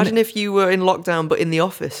 Yeah. Imagine if you were in lockdown but in the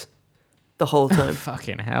office the whole time.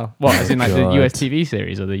 Fucking hell. What, as in like the God. US TV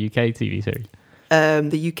series or the UK TV series?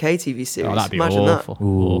 The UK TV series. Oh, that'd be Imagine awful.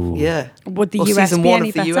 Awful. that. Yeah. Would the Or US season be one any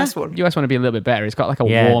of the better? US one. US want to be a little bit better. It's got like a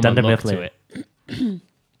Yeah, warmer Dunder look to Mifflin. it.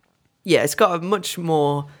 Yeah, it's got a much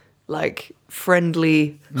more like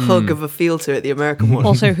friendly hug of a feel to it, the American one.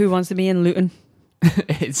 Also, who wants to be in Luton?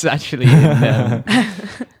 It's actually in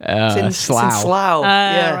It's in Slough. Slough.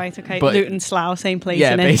 Yeah. Right, okay. But- Luton, Slough, same place.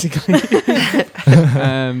 Yeah, innit? basically.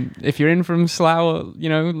 If you're in from Slough,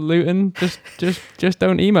 Luton, just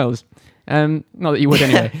don't email us. Not that you would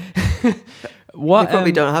anyway. What? They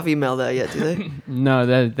probably don't have email there yet, do they? No,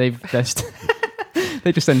 they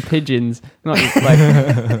just send pigeons, not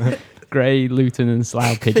like grey Luton and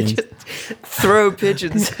Slough pigeons. Throw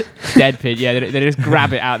pigeons. Dead pigeon. Yeah, they just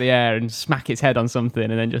grab it out of the air and smack its head on something,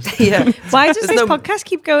 and then just Yeah. Why does There's this no- podcast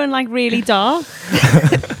keep going like really dark?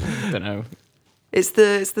 don't know. It's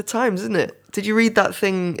the Times, isn't it? Did you read that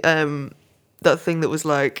thing? That thing that was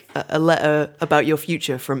like a letter about your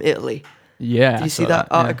future from Italy. Yeah. Did I you see saw that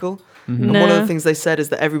yeah. article? Mhm. And one of No. the things they said is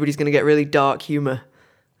that everybody's going to get really dark humor.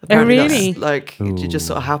 Really? That's, like it just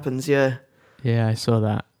sort of happens. Yeah. Yeah, I saw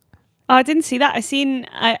that. Oh, I didn't see that. I seen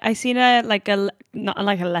a not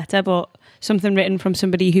like a letter, but something written from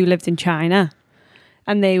somebody who lived in China,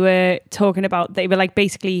 and they were talking about. They were like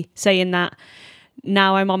basically saying that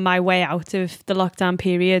now I'm on my way out of the lockdown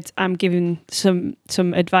period. I'm giving some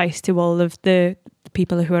advice to all of the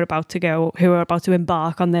people who are about to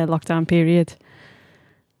embark on their lockdown period.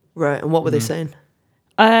 Right. And what were they saying?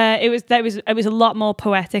 It was a lot more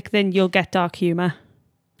poetic than you'll get dark humor.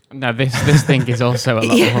 No, this thing is also a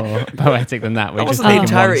lot Yeah. more poetic than that. We That just wasn't the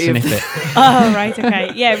taken one entirety of snippet. Oh right,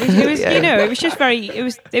 okay, yeah. It was Yeah. it was just very. It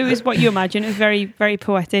was what you imagine. It was very very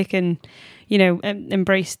poetic, and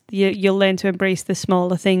embrace. You'll learn to embrace the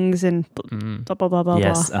smaller things and blah blah blah blah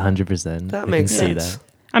Yes, blah. 100%. That I makes can see sense. that.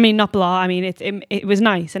 I mean, not blah. I mean, it was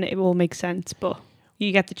nice and it all makes sense, but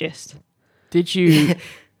you get the gist. Did you?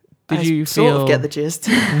 Did I you sort feel? of get the gist?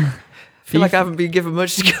 I Do feel you like I haven't been given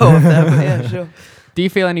much to go off there, but yeah, sure. Do you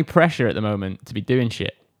feel any pressure at the moment to be doing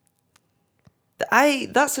shit?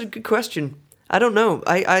 That's a good question. I don't know.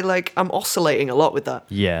 I'm oscillating a lot with that.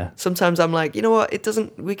 Yeah. Sometimes I'm like, you know what?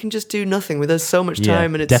 We can just do nothing. There's so much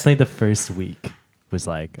time, and it's definitely the first week was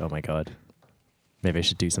like, oh my god, maybe I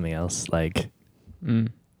should do something else, like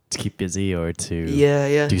to keep busy or to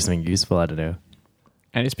yeah. do something useful. I don't know.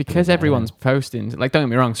 And it's because Yeah. everyone's posting. Like, don't get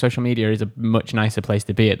me wrong, social media is a much nicer place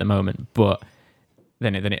to be at the moment, but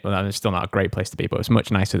it's still not a great place to be, but it's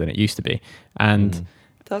much nicer than it used to be. And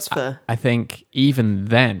That's fair. I think even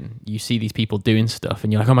then you see these people doing stuff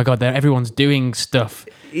and you're like, oh my God, everyone's doing stuff.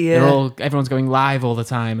 Yeah. Everyone's going live all the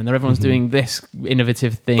time and everyone's doing this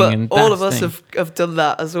innovative thing. But and all that of us thing. have done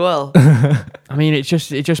that as well. I mean, it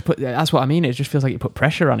just put, that's what I mean. It just feels like you put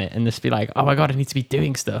pressure on it and just be like, oh my God, I need to be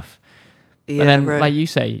doing stuff. Yeah, and then, right. like you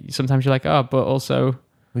say, sometimes you're like, oh, but also,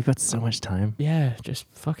 We've got so much time. yeah, just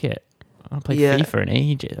fuck it. I played Yeah. FIFA in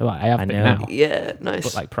ages. Well, I have I been know. now. Yeah, nice.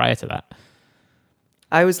 But like prior to that.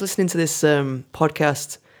 I was listening to this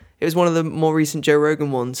podcast. It was one of the more recent Joe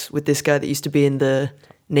Rogan ones with this guy that used to be in the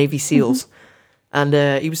Navy SEALs. And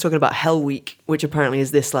he was talking about Hell Week, which apparently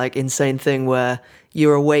is this like insane thing where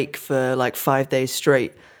you're awake for like 5 days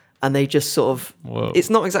straight and they just sort of, Whoa. it's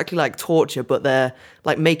not exactly like torture, but they're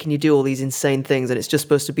like making you do all these insane things and it's just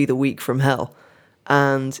supposed to be the week from hell.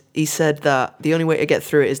 And he said that the only way to get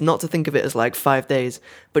through it is not to think of it as like 5 days,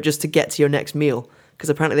 but just to get to your next meal. Because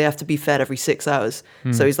apparently they have to be fed every 6 hours.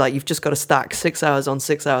 So he's like, you've just got to stack 6 hours on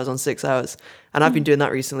 6 hours on 6 hours. And I've been doing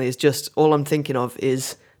that recently. It's just all I'm thinking of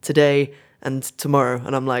is today and tomorrow.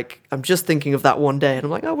 And I'm like, I'm just thinking of that one day. And I'm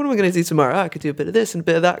like, oh, what am I going to do tomorrow? Oh, I could do a bit of this and a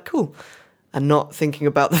bit of that. Cool. And not thinking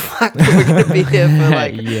about the fact that we're going to be here for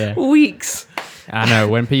like Yeah. weeks. I know.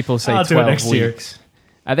 When people say I'll do it 12 next year. weeks,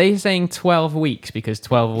 are they saying 12 weeks because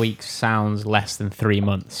 12 weeks sounds less than 3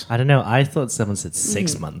 months? I don't know. I thought someone said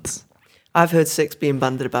 6 months. I've heard 6 being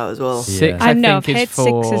banded about as well. Yeah. 6, I know. I've think, heard is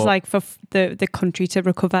for 6 is like for the country to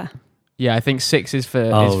recover. Yeah, I think 6 is for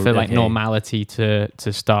like okay. normality to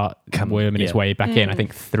start worming its yeah. way back in. I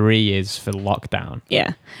think 3 is for lockdown.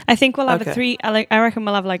 Yeah, I think we'll have Okay. I reckon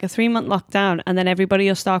we'll have like a 3-month lockdown, and then everybody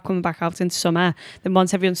will start coming back out in summer. Then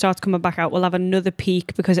once everyone starts coming back out, we'll have another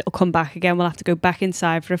peak because it'll come back again. We'll have to go back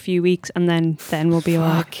inside for a few weeks, and then we'll be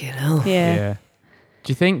alright. Fucking hell. Yeah.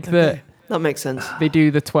 Do you think that That makes sense. they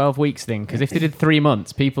do the 12 weeks thing? Because if they did 3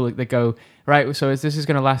 months, people they go, right, so this is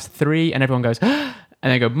going to last 3, and everyone goes,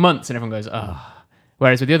 and they go months, and everyone goes, oh.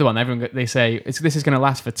 Whereas with the other one, they say this is going to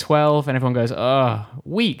last for 12, and everyone goes, oh,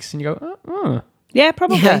 weeks, and you go, oh. Yeah,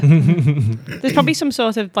 probably. Yeah. There's probably some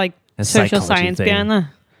sort of like A social psychology science thing. behind that.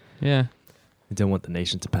 Yeah, I don't want the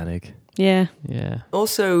nation to panic. Yeah. yeah.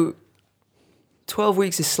 Also, 12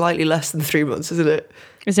 weeks is slightly less than 3 months, isn't it?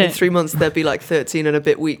 Is In it? 3 months, there'd be like 13 and a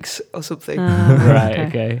bit weeks or something. Right,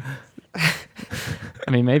 okay.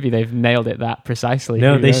 I mean, maybe they've nailed it that precisely.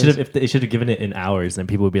 No, Who they knows? should have. If they should have given it in hours, then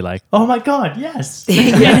people would be like, "Oh my god, yes,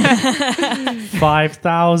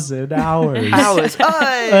 5,000 hours." Hours.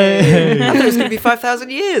 Hey! I thought it was going to be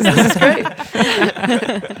 5,000 years. This is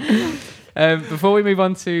great. Before we move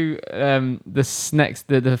on to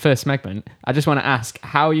the first segment, I just want to ask,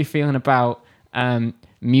 how are you feeling about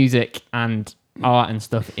music and art and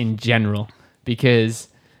stuff in general? Because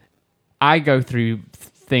I go through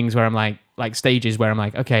things where I'm like stages where I'm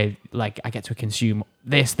like, okay, like I get to consume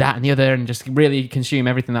this, that, and the other, and just really consume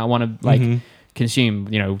everything that I want to consume.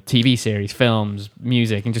 You know, TV series, films,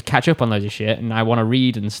 music, and just catch up on loads of shit. And I want to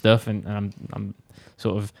read and stuff, and I'm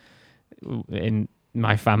sort of in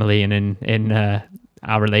my family and in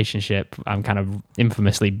our relationship, I'm kind of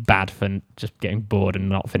infamously bad for just getting bored and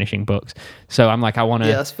not finishing books. So I'm like, I want to.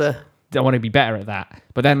 Yeah, that's fair. I want to be better at that.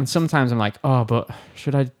 But then sometimes I'm like, oh, but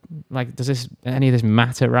should I, like, does any of this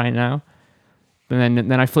matter right now? And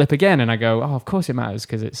then I flip again and I go, oh, of course it matters,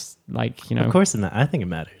 because it's like, you know. Of course, I think it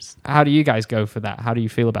matters. How do you guys go for that? How do you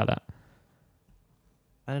feel about that?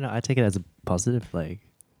 I don't know. I take it as a positive. Like,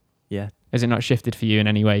 yeah, Is it not shifted for you in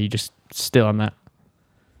any way? You just still on that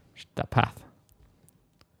path?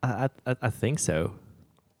 I think so.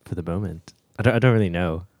 For the moment, I don't really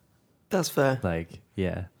know. That's fair. Like,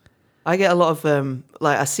 yeah. I get a lot of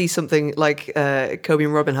like I see something like Kobe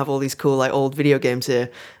and Robin have all these cool like old video games here,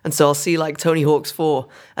 and so I'll see like Tony Hawk's 4,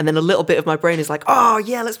 and then a little bit of my brain is like, oh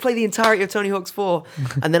yeah, let's play the entirety of Tony Hawk's 4,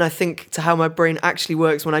 and then I think to how my brain actually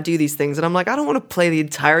works when I do these things, and I'm like, I don't want to play the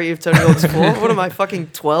entirety of Tony Hawk's 4. What am I, fucking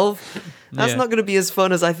 12? That's Yeah. not going to be as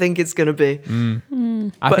fun as I think it's going to be. I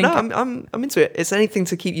But think no, I'm into it. It's anything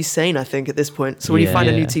to keep you sane, I think, at this point. So when you Yeah. find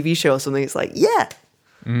a new Yeah. TV show or something, it's like, yeah.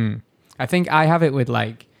 I think I have it with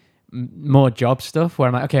like more job stuff where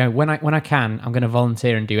I'm like, okay, when I can, I'm going to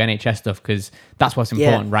volunteer and do NHS stuff because that's what's Yeah.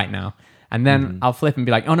 important right now. And then I'll flip and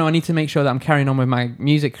be like, oh no, I need to make sure that I'm carrying on with my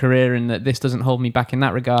music career and that this doesn't hold me back in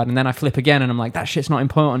that regard. And then I flip again and I'm like, that shit's not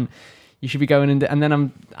important. You should be going into, and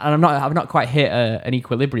then I've not quite hit an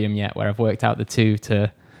equilibrium yet where I've worked out the two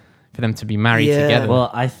for them to be married Yeah. together.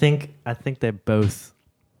 Well, I think they're both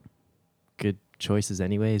good choices,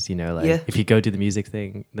 anyways. You know, like Yeah. if you go do the music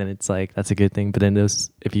thing, then it's like that's a good thing. But then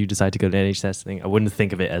if you decide to go to the NHS thing, I wouldn't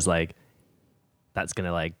think of it as like that's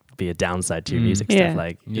gonna like be a downside to your music Yeah. stuff.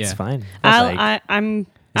 Like Yeah. it's fine. That's, like, I'm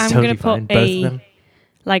it's going totally to fine. put Both of them.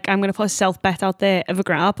 like I'm going to put a self bet out there of a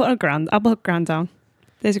grand. I'll put a grand down.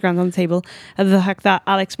 There's a grand on the table. And the fact that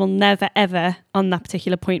Alex will never, ever, on that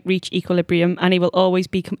particular point, reach equilibrium, and he will always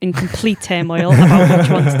be in complete turmoil about what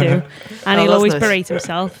he wants to do. And he'll that's always nice. berate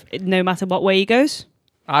himself, no matter what way he goes.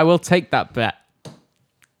 I will take that bet.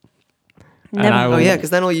 And Never. I will- Oh yeah,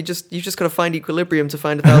 because then you just got to find equilibrium to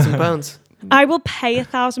find £1,000. I will pay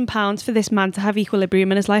 £1,000 for this man to have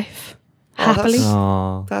equilibrium in his life. Oh, Happily.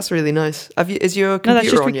 Aw. That's really nice. Is your No, that's computer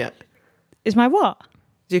just on yet? Is my what?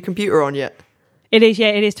 Is your computer on yet? It is, yeah,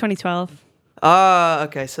 it is 2012. Ah,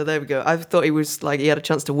 okay. So there we go. I thought he was like he had a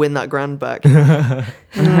chance to win that grand back.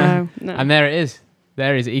 No. And there it is.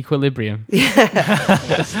 There is equilibrium.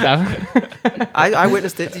 I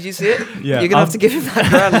witnessed it. Did you see it? Yeah, You're gonna have to give him that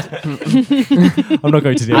grand. I'm not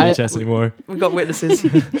going to the I- NHS anymore. We've got witnesses.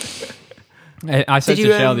 I said Did to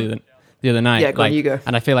you, Shell the other night, Yeah, go on, like, you go.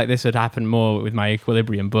 and I feel like this would happen more with my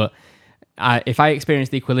equilibrium, but if I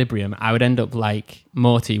experienced equilibrium, I would end up like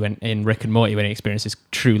Morty in Rick and Morty when he experiences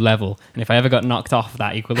true level. And if I ever got knocked off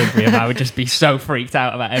that equilibrium, I would just be so freaked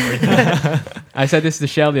out about everything. I said this to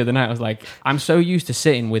Shell the other night. I was like, I'm so used to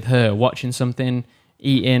sitting with her, watching something,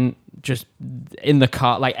 eating, just in the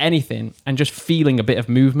car, like anything, and just feeling a bit of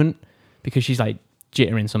movement because she's like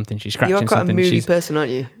jittering something, she's scratching You're quite something. a moody she's, person,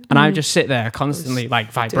 aren't you? and I just sit there constantly like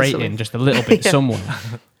vibrating something. just a little bit Yeah. somewhere.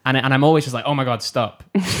 And I'm always just like, oh my God, stop.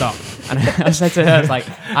 And I said to her, I was like,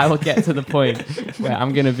 I will get to the point where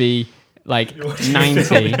I'm going to be like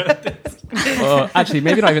 90. Or actually,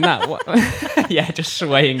 maybe not even that. What? Yeah, just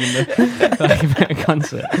swaying in the like,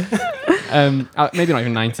 concert. Maybe not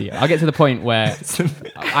even 90. I'll get to the point where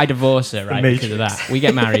I divorce her, right? Because of that. We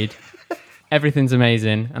get married. Everything's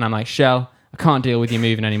amazing. And I'm like, Shell, I can't deal with you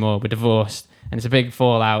moving anymore. We're divorced. And it's a big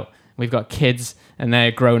fallout. We've got kids and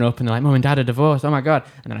they're grown up and they're like, Mum and Dad are divorced. Oh my God.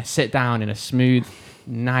 And then I sit down in a smooth,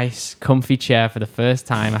 nice, comfy chair for the first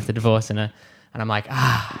time after divorcing her. And I'm like,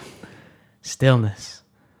 stillness.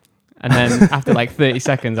 And then after like 30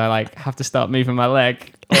 seconds, I like have to start moving my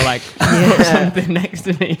leg or like put something next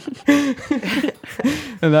to me.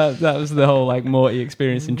 And that was the whole like Morty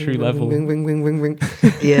experience in true level. Wing, wing, wing, wing, wing.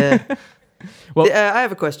 Yeah. Well, I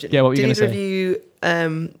have a question. Yeah, what were you Did gonna either of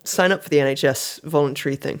you sign up for the NHS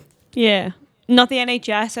voluntary thing? Yeah. Not the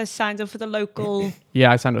NHS. I signed up for the local,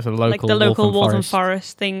 yeah, I signed up for the local, like the local Waltham Waltham Forest.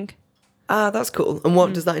 Forest thing. Ah, that's cool. And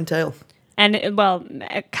what does that entail? And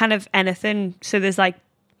kind of anything. So there's like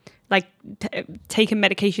taking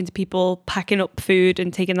medication to people, packing up food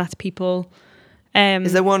and taking that to people.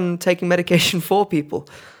 Is there one taking medication for people?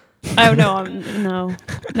 Oh no, no.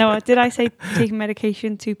 Did I say taking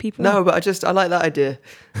medication to people? No, but I like that idea.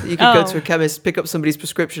 You could go Oh. to a chemist, pick up somebody's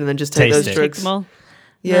prescription, and then just take Taste those it. Take drugs. them all.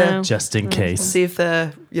 Yeah, No. Just in case. see if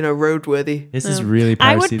they're roadworthy. This is No. really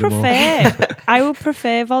I would paracetamol. I would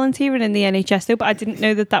prefer volunteering in the NHS though, but I didn't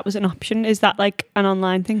know that was an option. Is that like an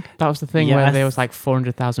online thing? That was the thing Yeah, where there was like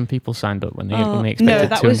 400,000 people signed up when they expected no,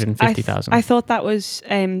 that was 250,000. I thought that was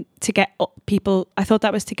to get people. I thought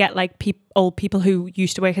that was to get like old people who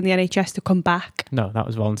used to work in the NHS to come back. No, that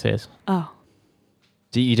was volunteers. Oh,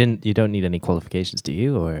 You don't need any qualifications, do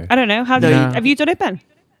you? Or I don't know. No, Have you done it, Ben?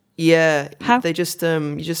 Yeah, How? they just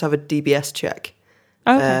you just have a DBS check,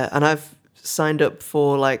 Okay. and I've signed up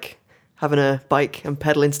for like having a bike and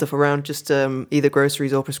pedaling stuff around, just either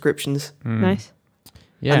groceries or prescriptions. Nice.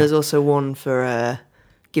 Yeah. And there's also one for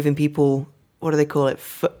giving people, what do they call it,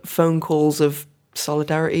 phone calls of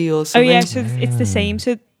solidarity or Oh something. yeah, so it's the same.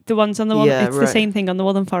 So the ones on the one, Yeah, it's the right. same thing on the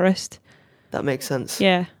Waltham Forest. That makes sense.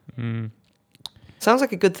 Yeah. Sounds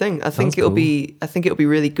like a good thing. I think Sounds it'll cool. be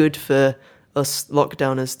really good for us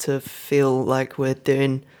lockdowners to feel like we're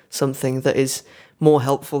doing something that is more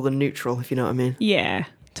helpful than neutral, if you know what I mean. Yeah.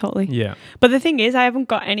 Totally. Yeah. But the thing is, I haven't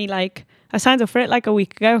got any I signed up for it like a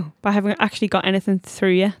week ago, but I haven't actually got anything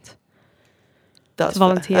through yet. That's To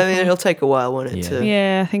volunteer fair. I mean, for. it'll take a while, won't it? Yeah. To,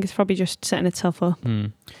 Yeah, I think it's probably just setting itself up.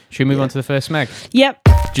 Should we move Yeah. on to the first Meg? Yep.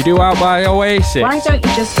 Did you do out by Oasis? Why don't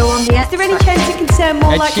you just go on the Is there any chance it can sound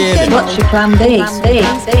more Ed like Sheeran. a demo? What's your plan B?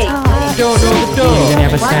 Don't know the door. You're gonna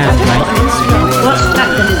have a sound, mate. What's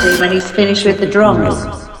Jack going to do when he's finished with the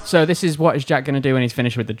drums? So this is what is Jack going to do when he's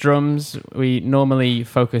finished with the drums. We normally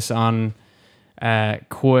focus on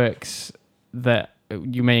quirks that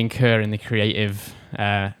you may incur in the creative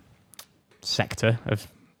sector of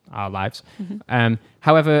our lives.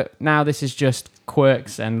 However, now this is just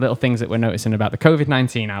quirks and little things that we're noticing about the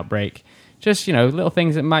COVID-19 outbreak. Just, little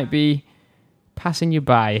things that might be passing you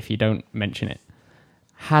by if you don't mention it.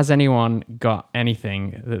 Has anyone got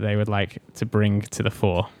anything that they would like to bring to the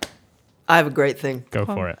fore? I have a great thing. Go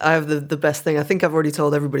for it. I have the best thing. I think I've already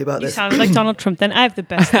told everybody about You this. sound like Donald Trump then. I have the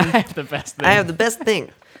best thing. I have the best thing. I have the best thing.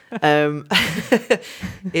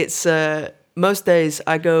 It's most days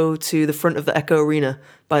I go to the front of the Echo Arena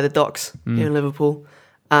by the docks here in Liverpool,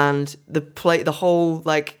 and the whole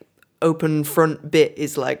like open front bit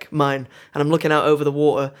is like mine, and I'm looking out over the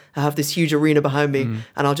water. I have this huge arena behind me,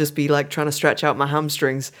 and I'll just be like trying to stretch out my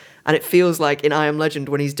hamstrings, and it feels like in I Am Legend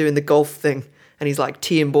when he's doing the golf thing and he's like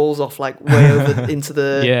teeing balls off like way over into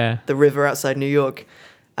the river outside New York,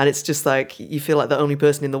 and it's just like you feel like the only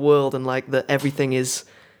person in the world, and like that everything is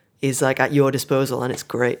like at your disposal, and it's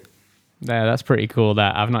great. Yeah, that's pretty cool.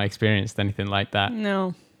 That I've not experienced anything like that.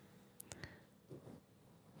 No.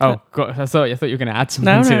 Oh, God, I thought you were going to add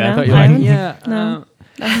something No, to no, that. I no. thought you were I like, haven't. yeah. No.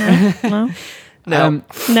 No. No,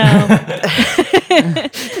 No.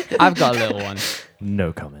 I've got a little one.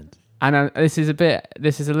 No comment. And this is a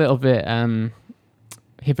little bit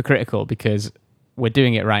hypocritical because we're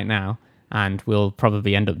doing it right now, and we'll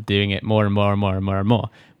probably end up doing it more and more and more and more and more.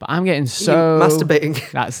 But I'm getting so masturbating.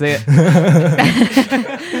 That's it.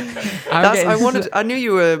 I knew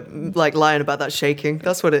you were like lying about that shaking.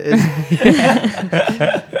 That's what it is.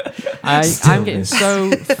 I'm getting so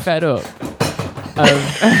fed up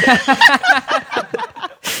of.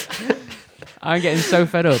 I'm getting so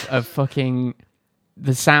fed up of fucking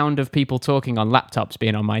the sound of people talking on laptops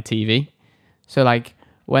being on my TV. So like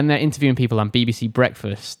when they're interviewing people on BBC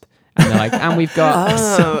Breakfast, and they're like, and we've got.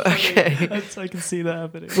 Oh, okay. I can see that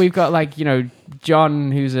happening. We've got like,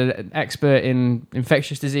 John, who's an expert in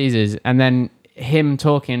infectious diseases, and then him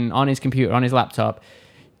talking on his computer, on his laptop,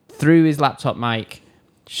 through his laptop mic,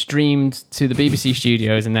 streamed to the BBC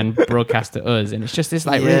studios and then broadcast to us. And it's just this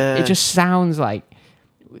like, it just sounds like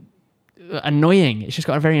annoying. It's just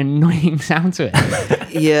got a very annoying sound to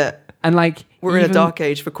it. Yeah. And like, We're in a dark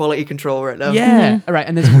age for quality control right now. yeah, right.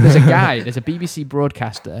 And there's a BBC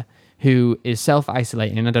broadcaster who is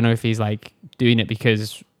self-isolating. I don't know if he's like doing it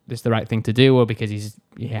because it's the right thing to do or because he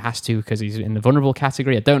has to because he's in the vulnerable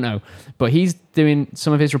category. I don't know. But he's doing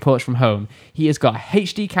some of his reports from home. He has got a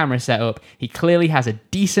HD camera set up. He clearly has a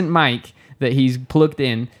decent mic that he's plugged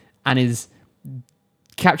in and is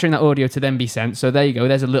capturing that audio to then be sent. So there you go.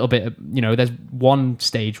 There's a little bit of, there's one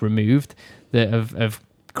stage removed of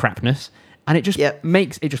crapness. And it just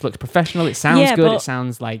it just looks professional. It sounds good. It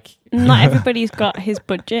sounds like... Not everybody's got his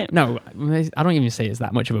budget. No, I don't even say it's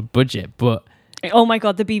that much of a budget, but... Oh my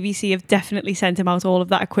God, the BBC have definitely sent him out all of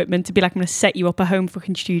that equipment to be like, I'm going to set you up a home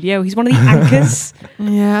fucking studio. He's one of the anchors.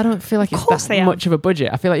 Yeah, I don't feel like it's that much have. of a budget.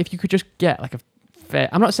 I feel like if you could just get like a fair...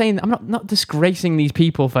 I'm not disgracing these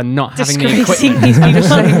people for not having the equipment. These I'm just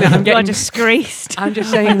saying that I'm You are getting... disgraced. I'm just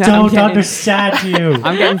saying that Don't understand you.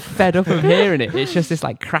 I'm getting fed up of hearing it. It's just this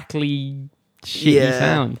like crackly, shitty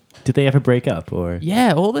sound. Did they ever break up or?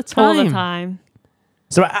 Yeah, all the time. All the time.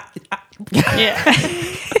 So Yeah.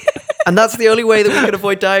 And that's the only way that we can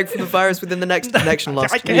avoid dying from the virus within the next connection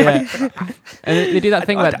lost. Yeah. And they do that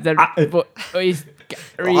thing where they're... and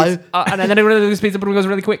then it speeds up and goes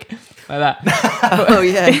really quick. Like that. Oh,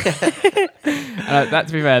 yeah. That,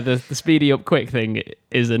 to be fair, the speedy up quick thing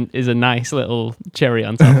is a nice little cherry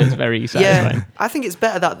on top. It's very satisfying. Yeah, I think it's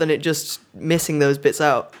better that than it just missing those bits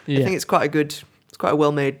out. Yeah. I think it's quite a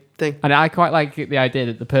well-made thing. And I quite like the idea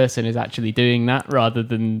that the person is actually doing that rather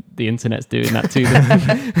than the internet's doing that to them.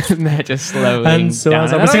 And they're just slowing and so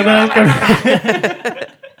down.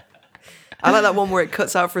 I like that one where it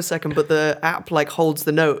cuts out for a second, but the app like holds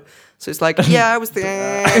the note. So it's like, yeah, I was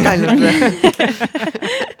there.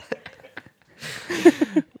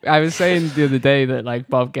 I was saying the other day that like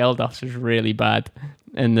Bob Geldof was really bad,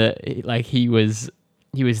 and that like he was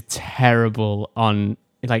terrible on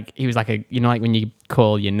like he was like a like when you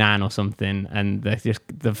call your nan or something and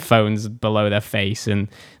the phone's below their face and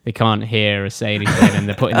they can't hear or say anything and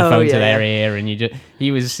they're putting the phone to their ear and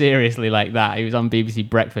he was seriously like that. He was on BBC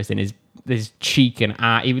Breakfast and his cheek and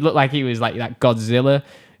eye. He looked like he was like that Godzilla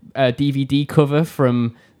DVD cover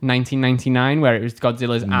from 1999 where it was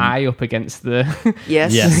Godzilla's eye up against the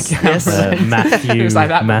yes. Matthew. It was like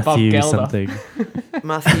that, Matthew Bob something.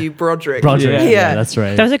 Matthew Broderick. Yeah, that's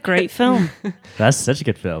right. That was a great film. That's such a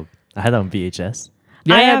good film. I had that on VHS.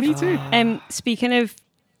 Yeah, me too. Speaking of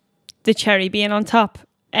the cherry being on top,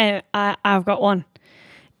 I've got one.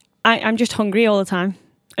 I'm just hungry all the time.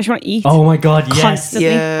 I just want to eat. Oh my God, yes. Constantly.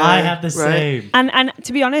 Yeah, I have the same. And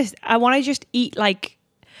to be honest, I want to just eat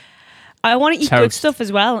I want to eat good stuff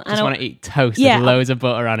as well. And I want to eat toast Yeah. with loads of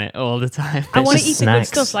butter on it all the time. I want to eat the good snacks.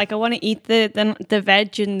 stuff. Like I want to eat the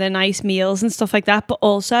veg and the nice meals and stuff like that. But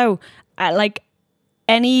also,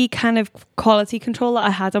 any kind of quality control that I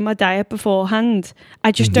had on my diet beforehand,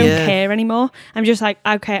 I just don't Yeah. care anymore. I'm just like,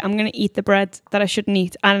 okay, I'm going to eat the bread that I shouldn't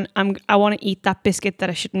eat, and I want to eat that biscuit that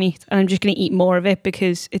I shouldn't eat, and I'm just going to eat more of it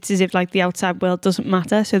because it's as if like the outside world doesn't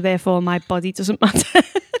matter, so therefore my body doesn't matter.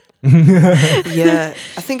 Yeah,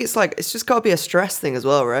 I think it's like it's just got to be a stress thing as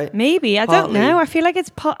well, right? Maybe, I Partly. don't know. I feel like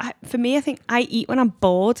it's for me. I think I eat when I'm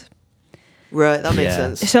bored. Right, that makes Yeah.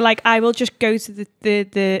 sense. So like I will just go to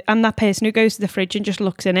the I'm that person who goes to the fridge and just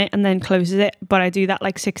looks in it and then closes it. But I do that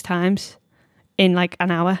like 6 times in like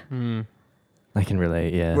an hour. I can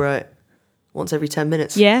relate. Yeah. Right, once every 10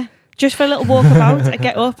 minutes. Yeah. Just for a little walk about. I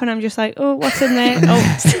get up and I'm just like, oh, what's in there?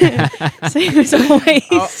 Oh, same as always.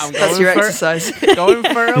 I'm That's your exercise. Going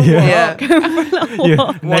for a walk. Yeah. Yeah.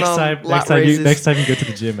 Next One-arm time, lat raises. next time you go to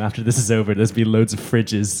the gym after this is over, there's be loads of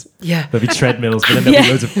fridges. Yeah. There'll be treadmills, but then there'll be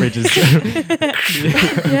loads of fridges.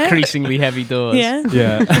 Yeah. Increasingly heavy doors. Yeah.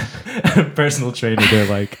 Yeah. Personal trainer, they're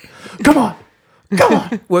like, come on.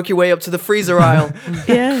 Work your way up to the freezer aisle.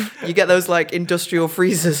 Yeah. You get those like industrial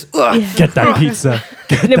freezers. Ugh. Yeah. Get that pizza.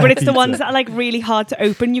 Get No, that but it's the pizza. ones that are like really hard to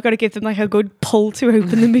open. You've got to give them like a good pull to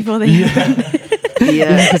open them before they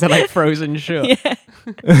Yeah. Because they're like frozen shut. Yeah.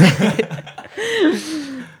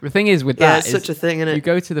 The thing is with Yeah, that it's is such a thing, isn't you it?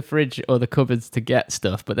 go to the fridge or the cupboards to get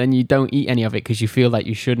stuff, but then you don't eat any of it because you feel like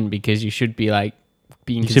you shouldn't, because you should be like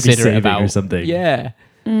being You should be considerate saving about or something. Yeah.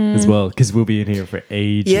 as well, because we'll be in here for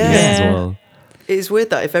ages Yeah. as Yeah. well. It's weird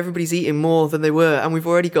that if everybody's eating more than they were, and we've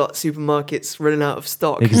already got supermarkets running out of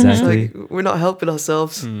stock, Exactly. it's like, we're not helping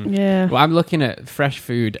ourselves. Yeah. Well, I'm looking at fresh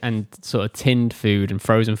food and sort of tinned food and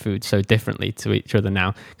frozen food so differently to each other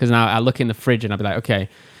now. Because now I look in the fridge and I'll be like, okay,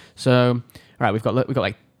 so right, we've got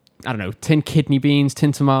like, I don't know, tinned kidney beans,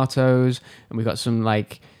 tinned tomatoes, and we've got some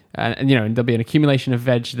like, and you know, and there'll be an accumulation of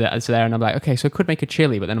veg that's there, and I'm like, okay, so I could make a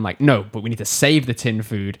chili, but then I'm like, no, but we need to save the tinned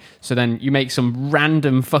food. So then you make some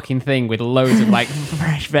random fucking thing with loads of like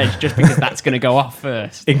fresh veg just because that's going to go off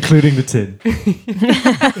first, Including the tin.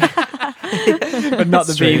 but not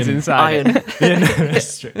the Straight beans in. inside it. Iron. Yeah, no,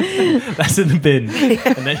 that's true. That's in the bin.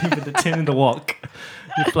 And then you put the tin in the wok.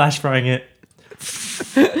 You're flash frying it.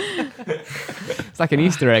 It's like an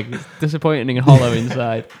Easter egg. It's disappointing and hollow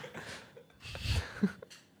inside.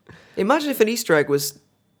 Imagine if an Easter egg was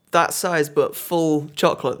that size but full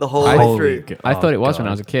chocolate the whole way Holy through. go- I thought oh, it was when God.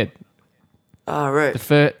 I was a kid. Ah,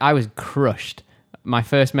 right. I was crushed. My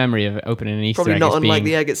first memory of opening an Easter Probably egg not is unlike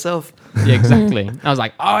being, the egg itself. yeah, exactly. I was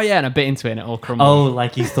like, oh yeah, and I bit into it and it all crumbled. Oh,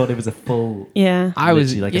 like you thought it was a full, Yeah. I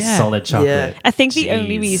was literally like yeah. a solid chocolate. Yeah. I think the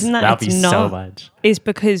only Jeez, reason that that'd it's be not so much. is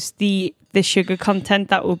because the sugar content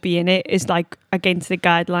that will be in it is like against the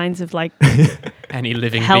guidelines of like Any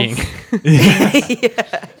living health. being.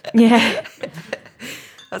 Yeah.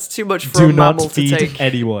 That's too much for Do a mammal not to feed take.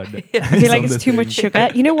 anyone. I feel like it's too much sugar.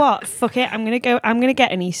 You know what? Fuck it. I'm gonna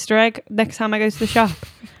get an Easter egg next time I go to the shop.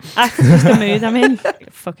 That's just the mood I'm in.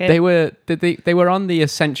 Fuck it. They were on the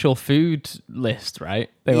essential food list, right?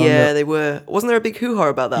 They were on Yeah, the- they were. Wasn't there a big hoo-ha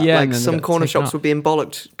about that? Yeah, like and then they some got corner taken shops off. were being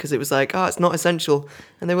bollocked because it was like, it's not essential.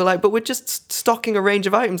 And they were like, but we're just stocking a range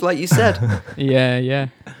of items like you said. yeah.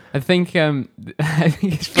 I think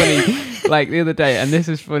it's funny. Like the other day, and this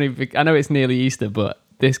is funny. I know it's nearly Easter, but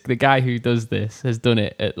the guy who does this has done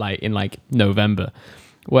it at in November,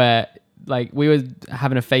 where like we were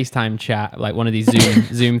having a FaceTime chat, like one of these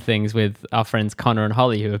Zoom things with our friends Connor and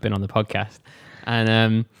Holly who have been on the podcast,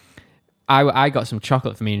 and I got some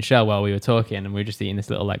chocolate for me and Shell while we were talking, and we were just eating this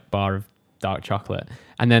little like bar of dark chocolate,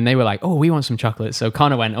 and then they were like, oh, we want some chocolate, so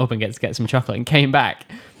Connor went up and get some chocolate and came back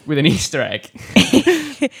with an Easter egg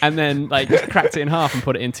and then like cracked it in half and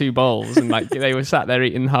put it in 2 bowls, and like they were sat there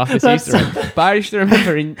eating half this Easter egg. But I used to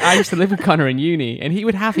remember I used to live with Connor in uni, and he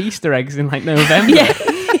would have Easter eggs in like November. Yeah.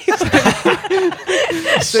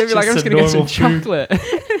 So he'd be like, I'm just a going to get some normal food. chocolate.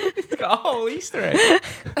 He's got a whole Easter egg.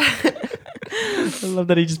 I love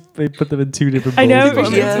that they put them in 2 different bowls. I know. Bowls.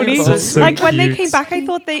 It's Yeah. funny. That's so like when they cute. came back, I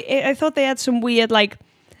thought they had some weird like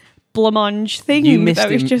blancmange thing. You missed that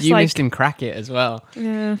was him. just You like, missed him crack it as well,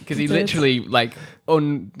 yeah, because he I did. literally like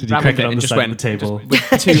unraveled Did he crack it on and the just side went of the table?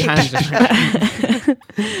 just with 2 hands. Just,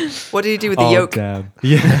 What did you do with the Oh, yolk? damn.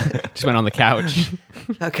 Yeah. just went on the couch.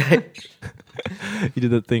 Okay. You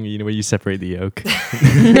did that thing, where you separate the yolk.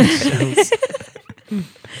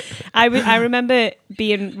 I remember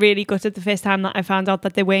being really gutted the first time that I found out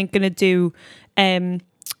that they weren't going to do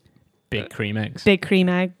Big cream eggs. big cream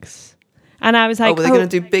eggs, and I was like, were they going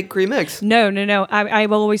to do big cream eggs? No.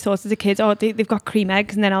 I've always thought as a kid, they've got cream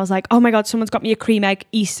eggs, and then I was like, oh my god, someone's got me a cream egg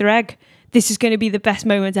Easter egg. This is going to be the best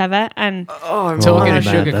moment ever, and Oh, Talking man. of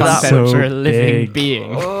sugar that's content so for a living big.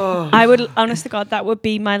 being. Oh. I would, honest to God, that would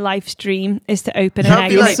be my life's dream, is to open an That'd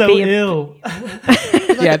egg be and like it be a ill.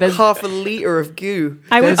 Yeah, there's half a litre of goo.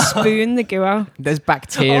 I would spoon the goo out. there's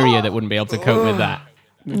bacteria that wouldn't be able to cope with that.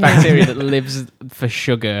 Bacteria that lives for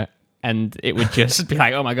sugar, and it would just be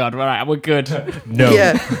like, oh my god, all right, we're good. No.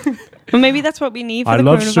 Yeah. Well, maybe that's what we need for I the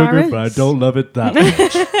love coronavirus. sugar, but I don't love it that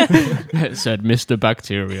much. Said Mr.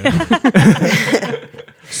 Bacteria.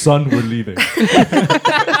 Son, we're leaving.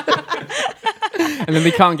 And then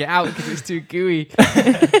they can't get out because it's too gooey.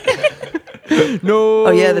 No.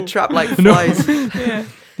 Oh yeah, the trap like flies.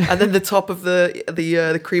 And then the top of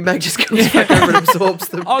the cream egg just comes back over and absorbs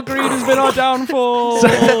them. Our greed has been our downfall.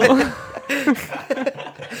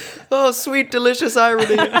 Oh, sweet, delicious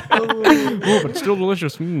irony. Oh. But still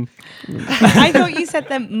delicious. I thought you said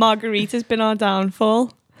that margarita's been our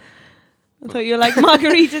downfall. I thought you were like,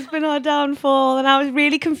 margarita's been our downfall. And I was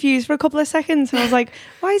really confused for a couple of seconds. And I was like,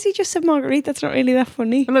 why has he just said margarita? That's not really that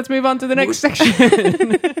funny. And let's move on to the next section.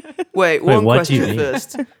 Wait, one what do you question mean?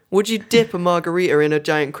 first. Would you dip a margarita in a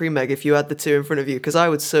giant cream egg if you had the two in front of you? Because I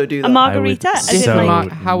would so do A that. margarita? I would As in so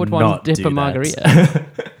like How would one not dip do a that. margarita?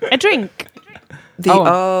 a drink? I mean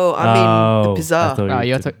the I bizarre. thought Oh, you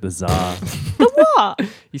you're did the czar. The what?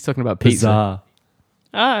 He's talking about pizza. Bizarre.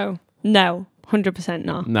 Oh, no. 100%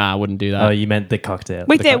 not. Nah, I wouldn't do that. Oh, you meant the cocktail.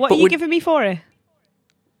 Wait The there, what But are you would- giving me for it?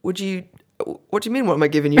 Would you? What do you mean? What am I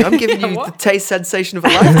giving you? I'm giving you the What? taste sensation of a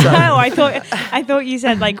lifetime. No, I thought you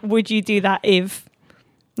said like, would you do that if?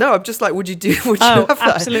 No, I'm just like, would you Oh, have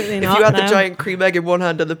that? absolutely If not, you had the no. giant cream egg in one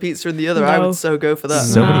hand and the pizza in the other, I No. would so go for that.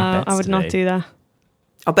 So many No, bets I would not today. do that.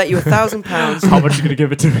 I'll bet you £1,000. How much are you going to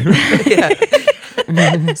give it to me?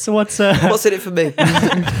 Yeah, So what's what's in it for me?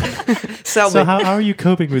 Sell so me. how are you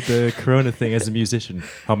coping with the corona thing as a musician?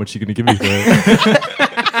 How much are you going to give me for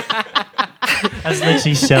it? That's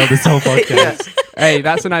literally shelled this whole podcast. Hey,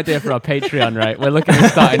 that's an idea for our Patreon, right? We're looking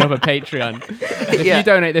at starting up a Patreon. If Yeah. you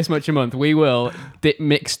donate this much a month, we will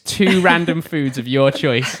mix 2 random foods of your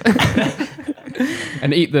choice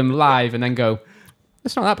and eat them live and then go,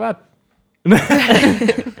 it's not that bad.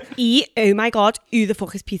 Oh my god, who the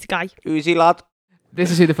fuck is Peter Guy? Uzi lad. This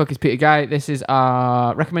is Who the Fuck is Peter Guy. This is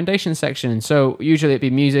our recommendation section. So usually it'd be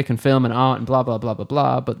music and film and art and blah, blah, blah, blah,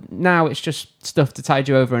 blah. But now it's just stuff to tide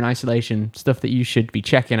you over in isolation, stuff that you should be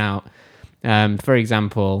checking out. For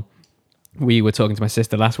example, we were talking to my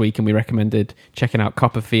sister last week and we recommended checking out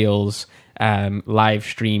Copperfield's live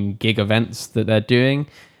stream gig events that they're doing.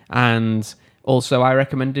 And also I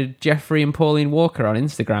recommended Jeffrey and Pauline Walker on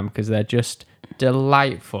Instagram because they're just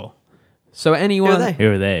delightful. So anyone... Who are they?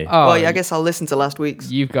 Who are they? Oh, Well, yeah, I guess I'll listen to last week's.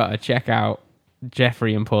 you've got to check out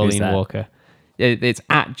Jeffrey and Pauline that? Walker. It's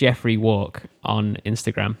at Jeffrey Walk on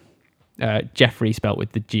Instagram. Jeffrey spelt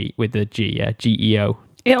with the G, yeah, GEO.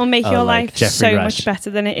 It'll make Oh, your like life Jeffrey so Rush. much better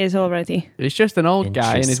than it is already. It's just an old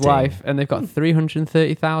guy and his Interesting. wife, and they've got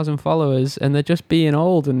 330,000 followers, and they're just being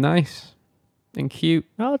old and nice and cute.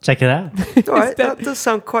 I'll check it out. All right, that does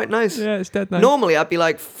sound quite nice. Yeah, it's dead nice. Normally, I'd be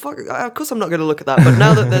like, fuck, of course I'm not going to look at that. But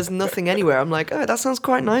now that there's nothing anywhere, I'm like, oh, that sounds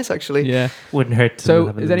quite nice, actually. Yeah. Wouldn't hurt to So,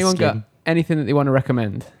 have a has little anyone got skin. anything that they want to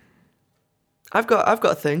recommend? I've got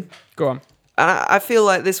a thing. Go on. And I feel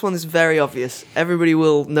like this one is very obvious. Everybody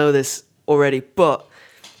will know this already. But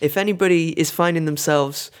if anybody is finding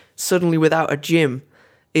themselves suddenly without a gym,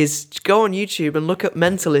 is go on YouTube and look at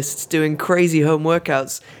mentalists doing crazy home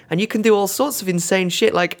workouts. And you can do all sorts of insane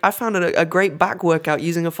shit. Like, I found a great back workout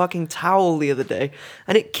using a fucking towel the other day.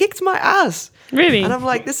 And it kicked my ass. Really? And I'm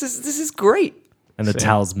like, this is great. And the Same.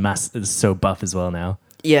 towel's is so buff as well now.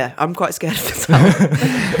 Yeah, I'm quite scared of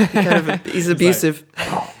the towel. He's abusive.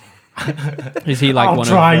 Is he like one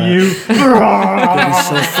try of... you. He's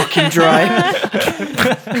so fucking dry.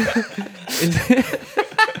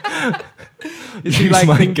 Is he Use like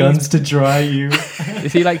my Thingy's, guns to dry you.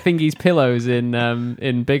 Is he like Thingy's pillows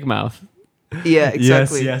in Big Mouth? Yeah,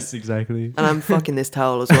 exactly. Yes, exactly. And I'm fucking this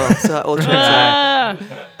towel as well. So that all checks out.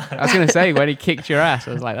 Ah, I was going to say, when he kicked your ass,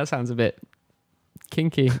 I was like, that sounds a bit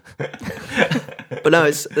kinky. But no,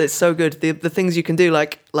 it's so good. The things you can do,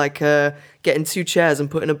 like getting 2 chairs and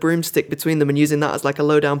putting a broomstick between them and using that as like a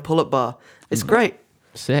low down pull up bar. It's great.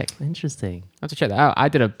 Sick. Interesting. I have to check that out. I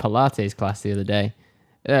did a Pilates class the other day.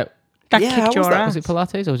 that Yeah, how kicked was your that? ass. Was it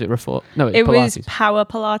Pilates or was it Reform? No, It Pilates. was power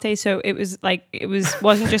Pilates, so it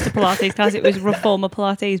wasn't just a Pilates class. It was Reformer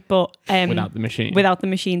Pilates, but without the machine. without the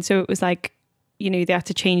machine. So it was like, they had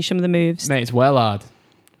to change some of the moves. Mate, it's well hard,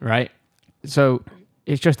 right? So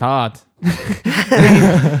it's just hard.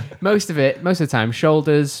 most of the time,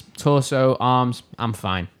 shoulders, torso, arms, I'm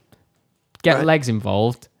fine. Get Right. legs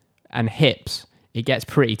involved and hips, it gets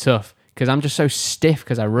pretty tough because I'm just so stiff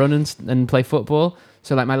because I run and play football.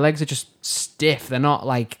 So like my legs are just stiff. They're not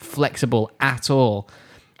like flexible at all.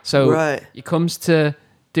 So Right. it comes to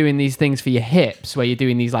doing these things for your hips where you're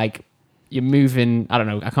doing these like you're moving, I don't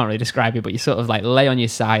know, I can't really describe it, but you sort of like lay on your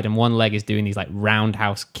side and one leg is doing these like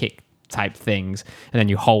roundhouse kick type things, and then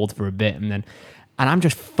you hold for a bit, and I'm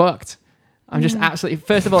just fucked. I'm just absolutely,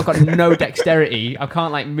 first of all, I've got no dexterity. I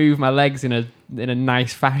can't like move my legs in a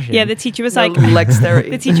nice fashion. Yeah, the teacher was No like, legsterity.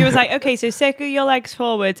 the teacher was like, okay, so circle your legs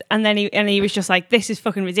forward, and then he was just like, this is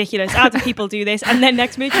fucking ridiculous. How do people do this? And then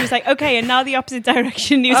next minute he was like, okay, and now the opposite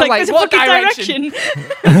direction. He was I was like, like, there's a what fucking direction.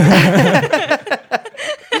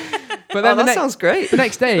 But then that sounds great. the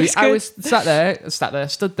next day, That's I good. was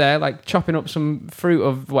stood there, like chopping up some fruit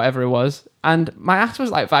of whatever it was, and my ass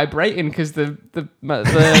was like vibrating because the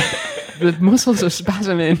muscles were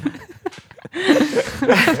spasming.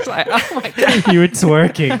 I was like, oh my god! You were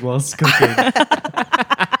twerking whilst cooking.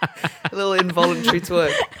 A little involuntary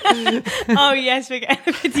twerk. Oh yes, we get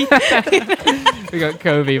a video. We got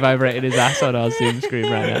Kobe vibrating his ass on our Zoom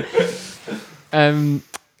screen right now.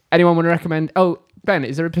 Anyone want to recommend? Oh, Ben,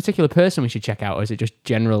 is there a particular person we should check out, or is it just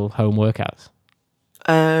general home workouts?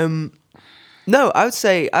 No, I would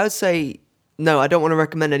say no. I don't want to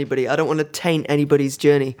recommend anybody. I don't want to taint anybody's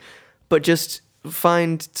journey, but just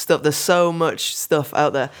find stuff. There's so much stuff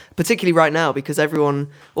out there, particularly right now because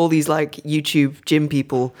all these like YouTube gym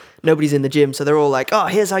people, nobody's in the gym, so they're all like, oh,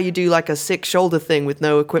 here's how you do like a sick shoulder thing with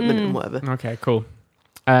no equipment and whatever. Okay, cool.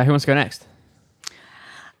 Who wants to go next?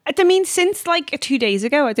 I mean, since like 2 days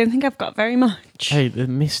ago, I don't think I've got very much. Hey, the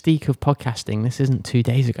mystique of podcasting. This isn't 2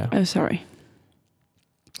 days ago. Oh, sorry.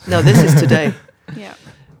 No, this is today. Yeah.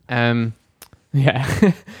 Yeah.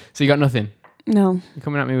 So you got nothing. No, You're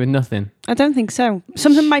coming at me with nothing. I don't think so.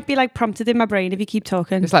 Something might be like prompted in my brain if you keep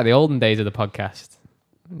talking. It's like the olden days of the podcast.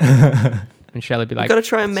 And Shelley be We've like, got to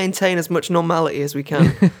try and maintain as much normality as we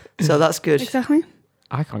can. So that's good. Exactly.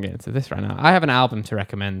 I can't get into this right now. I have an album to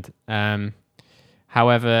recommend.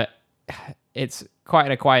 However, it's quite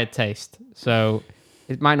an acquired taste, so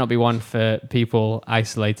it might not be one for people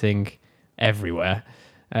isolating everywhere.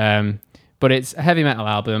 But it's a heavy metal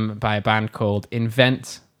album by a band called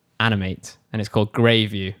Invent Animate, and it's called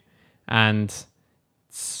Greyview, and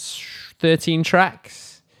it's 13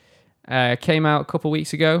 tracks. Came out a couple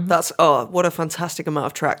weeks ago. What a fantastic amount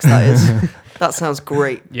of tracks that is. That sounds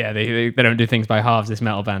great. Yeah, they don't do things by halves, this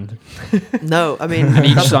metal band. No, I mean, And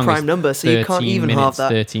each that's a song prime is number, so you can't 13 even minutes, halve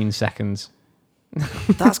that. 13 seconds.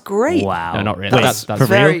 That's great. Wow. No, not really. Wait, That's for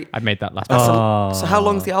very- real? I made that last That's month. Oh. So how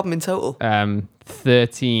long's the album in total?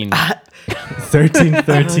 13.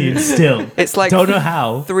 13 still. It's like Don't know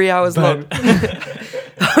how. 3 hours long. but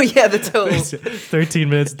Oh yeah, the total. 13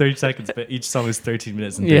 minutes, 30 seconds, but each song is 13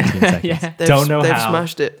 minutes and 13 Yeah, seconds. yeah. Don't know They've how.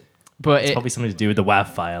 smashed it. But It's probably something to do with the WAV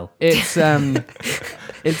file. it's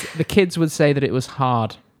the kids would say that it was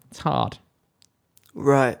hard. It's hard.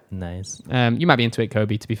 Right. Nice. You might be into it,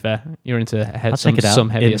 Kobe. To be fair, you're into I'll check it out. some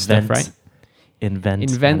heavier stuff, right? Invent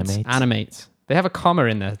Animate. They have a comma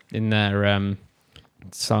in their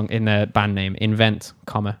song, in their band name. Invent,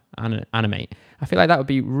 comma, animate. I feel like that would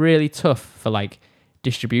be really tough for like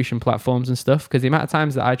distribution platforms and stuff, because the amount of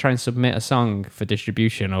times that I try and submit a song for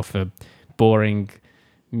distribution or for boring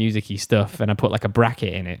music-y stuff, and I put like a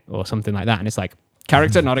bracket in it or something like that, and it's like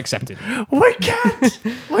character not accepted. We can't.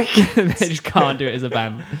 They just can't do it as a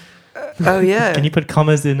band. Oh yeah. Can you put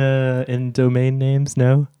commas in domain names?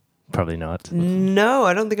 No? Probably not. No,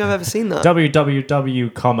 I don't think I've ever seen that.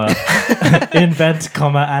 www, comma, invent,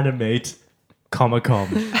 comma, animate, comma, com.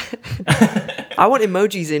 I want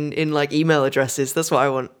emojis in like email addresses. That's what I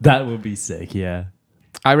want. That would be sick, yeah.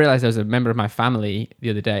 I realized there was a member of my family the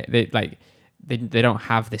other day. They don't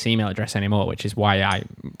have this email address anymore, which is why I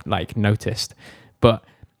like noticed. But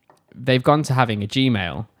they've gone to having a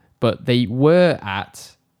Gmail, but they were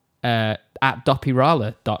at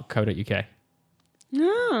doppirala.co.uk.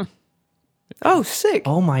 Oh. Oh, sick.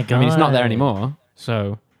 Oh my god. I mean, it's not there anymore,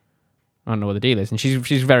 so I don't know what the deal is. And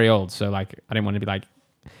she's very old, so like I didn't want to be like,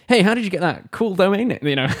 hey, how did you get that cool domain?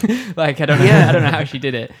 You know, like I don't know, Yeah. I don't know how she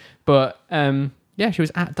did it, but yeah, she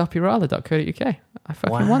was at doppirala.co.uk. I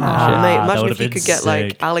fucking want that Oh, shit. mate, that imagine would've if you been could get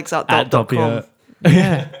like sick. Alex at At dot.com. Doppia.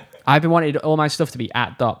 Yeah. I've been wanting all my stuff to be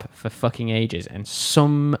at Dop for fucking ages, and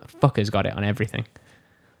some fuckers got it on everything.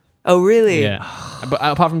 Oh, really? Yeah. But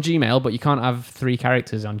apart from Gmail, but you can't have 3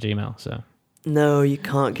 characters on Gmail, so. No, you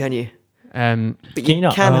can't, can you? But Can you you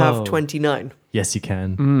not? can Oh. have 29. Yes, you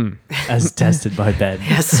can. As tested by Ben.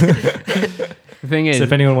 Yes. The thing is, So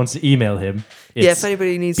if anyone wants to email him, it's Yeah, if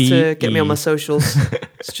anybody needs to get me on my BE. socials,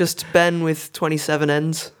 it's just Ben with 27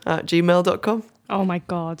 ends at gmail.com. Oh my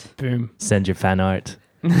god. boom. Send your fan art.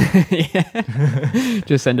 Yeah.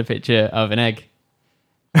 Just send a picture of an egg.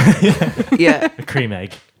 Yeah. a cream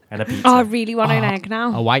egg and a pizza. Oh, I really want an egg A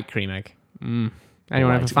now. white cream egg.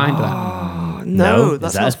 Anyone ever find that? Oh, No? no, Is that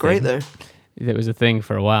that sounds a great thing? though. It was a thing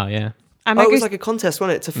for a while, yeah. I Oh, might it go, was like a contest,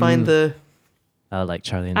 wasn't it, to find the? Like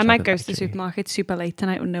Charlie and I might Chocolate go to the Factory. supermarket super late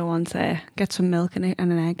tonight when no one's there. Get some milk and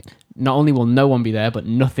an egg. Not only will no one be there, but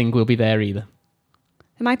nothing will be there either.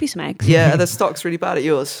 There might be some eggs. Yeah, the stock's really bad at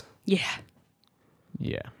yours. Yeah.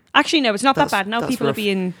 Yeah. Actually, no, it's not That's- that bad. Now that's people are rough.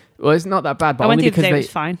 being. Well, it's not that bad, but I went only the other because day, it they was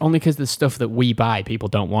fine. only because the stuff that we buy people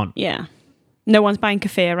don't want. Yeah. No one's buying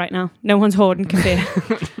kefir right now. No one's hoarding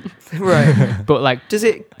kefir. Right. But like, Does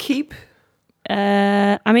it keep?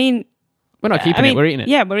 I mean, we're not keeping it; we're eating it.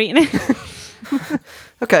 Yeah, we're eating it.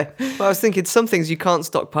 Okay. Well, I was thinking some things you can't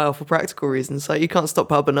stockpile for practical reasons. Like you can't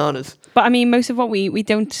stockpile bananas. But I mean, most of what we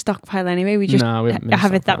don't stockpile anyway. We just No, we haven't been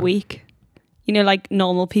have it that stockpiling. week. You know, like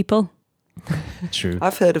normal people. True.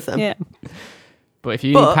 I've heard of them. Yeah. But if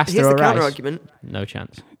you eat But pasta here's or the counter rice, argument. no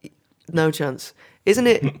chance. No chance. Isn't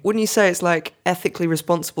it? Wouldn't you say it's like ethically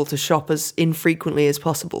responsible to shop as infrequently as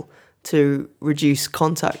possible to reduce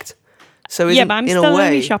contact? So Yeah, isn't, but I'm in still a way,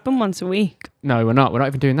 only shopping once a week. No, we're not. We're not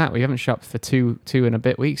even doing that. We haven't shopped for two and a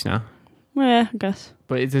bit weeks now. Well, yeah, I guess.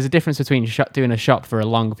 But there's a difference between doing a shop for a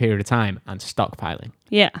long period of time and stockpiling.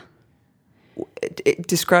 Yeah.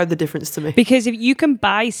 describe the difference to me. Because if you can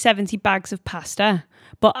buy 70 bags of pasta,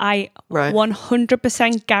 but I Right.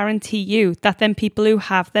 100% guarantee you that then people who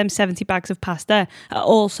have them 70 bags of pasta are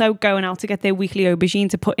also going out to get their weekly aubergine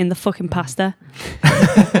to put in the fucking pasta.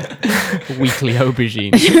 Weekly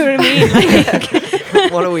aubergine. Do you know what I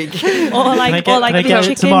mean? What a week. Or like, can I the get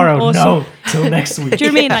chicken it tomorrow? or No, till next week. Do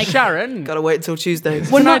you know what I mean? Like, Sharon, Gotta wait until Tuesday.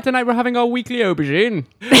 tonight we're having our weekly aubergine.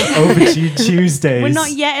 Aubergine Tuesdays. we're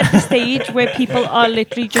not yet at the stage where people are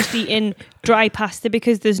literally just eating dry pasta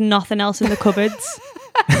because there's nothing else in the cupboards.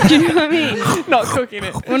 Do you know what I mean? Not cooking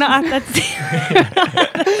it. We're not at that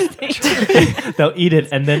stage. They'll eat it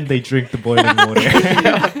and then they drink the boiling water.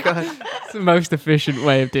 Oh, God. It's the most efficient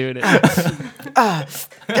way of doing it.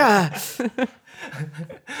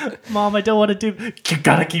 Mom, I don't want to do. You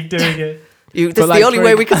gotta keep doing it. That's like, the only for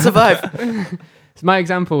way we can survive. So my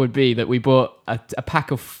example would be that we bought a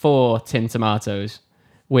pack of 4 tin tomatoes,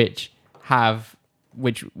 which have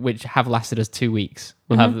lasted us 2 weeks.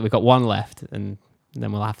 We've got one left, and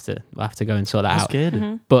then we'll have to go and sort that That's out.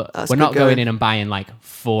 good. But That's we're good not going going. in and buying like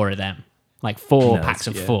 4 of them, like 4 No, packs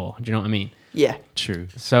of yeah. 4. Do you know what I mean? Yeah. True.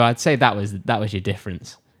 So I'd say that was your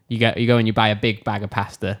difference. You go and you buy a big bag of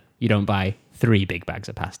pasta. You don't buy 3 big bags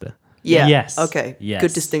of pasta. Yeah. Yes. Okay. Yes.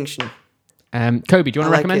 Good distinction. Kobe, do you want to I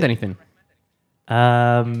like recommend it. anything?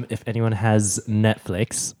 If anyone has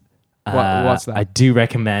Netflix, What's that? I do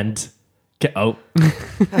recommend.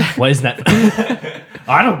 What is that?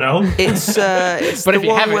 I don't know. It's But the if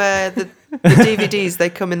you have one it- where the DVDs they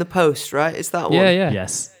come in the post, right? It's that one. Yeah.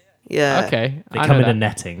 Yes, Yeah. Okay. they I come know in a that.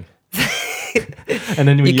 netting, and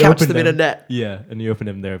then when You you, catch open them in a net. Yeah, and you open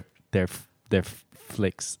them, they're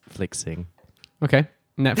flixing. Okay.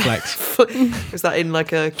 Netflix. Is that in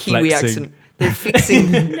like a Kiwi Flexing. accent? They're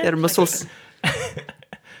fixing their muscles.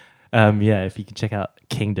 Yeah, if you can check out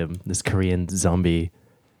Kingdom, this Korean zombie.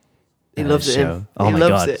 He loves it. show. Oh He my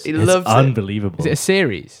loves god, it. He it's loves it. unbelievable. Is it a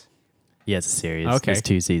series? Yeah, it's a series. Okay. There's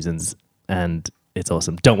 2 seasons, and it's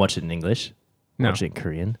awesome. Don't watch it in English. No. Watch it in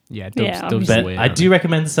Korean. Yeah. Yeah, Dubs obviously. are But weird, I aren't do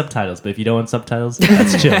recommend the subtitles. But if you don't want subtitles,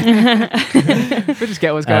 that's chill. they? We'll just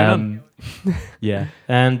get what's going on. Yeah,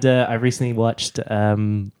 and I recently watched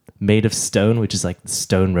Made of Stone, which is like the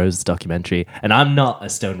Stone Roses documentary. And I'm not a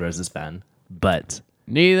Stone Roses fan, but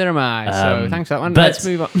Neither am I. So thanks for that one. but- Let's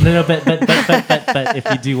move on. no, but if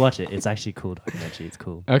you do watch it, it's actually a cool documentary. It's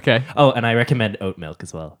cool. Okay. Oh, and I recommend Oat Milk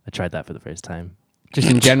as well. I tried that for the first time. Just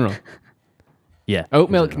in general. Yeah, Oat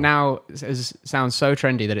in milk general. now sounds so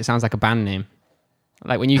trendy that it sounds like a band name.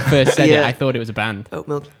 Like when you first said it, Yeah. I thought it was a band. Oat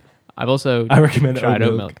milk. I've also I recommend tried Oat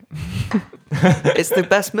oat Milk. milk. It's the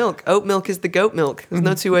best milk. Oat milk is the goat milk. There's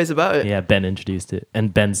no two ways about it. Yeah, Ben introduced it,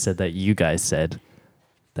 and Ben said that you guys said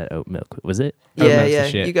that oat milk was it? Oat Yeah, milk's the yeah.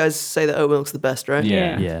 shit. You guys say that oat milk's the best, right?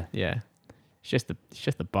 Yeah. Yeah, Yeah. It's just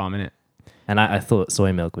the bomb, innit? and I thought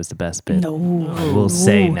soy milk was the best bit. No. I will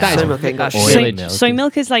say Ooh, now. That is Soy milk ain't got that's shit. Oil village. Soy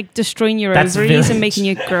milk is like destroying your That's ovaries village. and making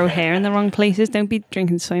you grow hair in the wrong places. Don't be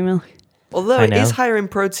drinking soy milk. Although I it is know. higher in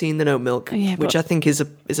protein than oat milk, Yeah, which but- I think is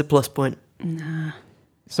a plus point.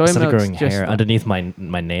 Soy I started milk's growing just hair like- underneath my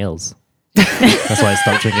nails. That's why I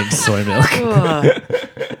stopped drinking soy milk.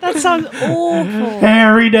 That sounds awful.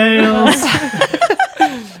 Hairy nails.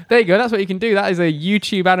 There you go. That's what you can do. That is a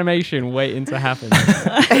YouTube animation waiting to happen.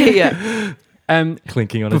 Yeah.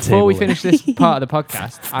 Clinking on a table. Before we finish this part of the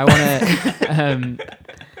podcast, I want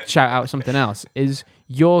to shout out something else. Is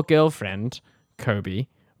your girlfriend, Kobe,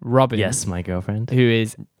 Robin, Yes, my girlfriend. who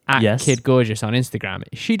is at Yes. Kid Gorgeous on Instagram.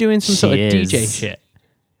 Is she doing some sort She of DJ is. shit?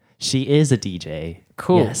 She is a DJ.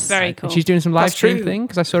 Cool. Yes. Very cool. And she's doing some live That's stream true. thing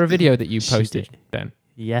because I saw a video that you She posted, did. Ben.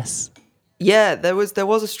 Yes. Yeah, there was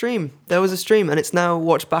a stream. There was a stream, and it's now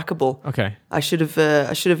watch backable. Okay. I should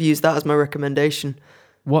have used that as my recommendation.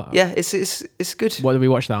 What? Yeah, it's good. What did we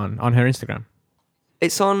watch that on her Instagram?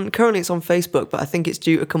 Currently it's on Facebook, but I think it's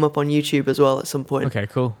due to come up on YouTube as well at some point. Okay,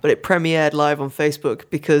 cool. But it premiered live on Facebook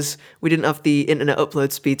because we didn't have the internet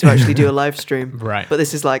upload speed to actually do a live stream. Right. But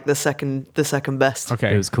this is like the second best.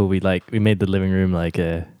 Okay. It was cool. We made the living room like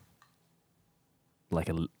a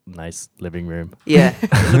nice living room. Yeah,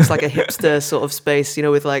 it looks like a hipster sort of space,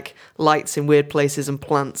 with like lights in weird places and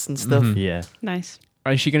plants and stuff. Mhm. Yeah. Nice.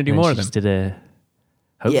 Is she going to do And more she of them? just did a.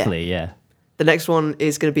 Hopefully, yeah. The next one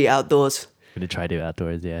is going to be outdoors. Gonna try to do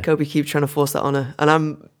outdoors. Yeah. Kobe keeps trying to force that on her, and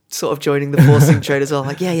I'm sort of joining the forcing trade as well.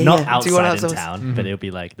 Like, yeah, Not do one outside in outdoors. town, but it'll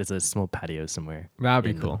be like there's a small patio somewhere. That'd be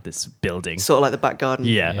in cool. This building. Sort of like the back garden.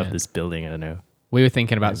 Yeah, Yeah. of this building. I don't know. We were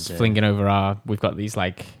thinking about And, flinging over we've got these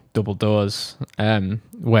like double doors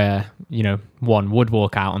where, one would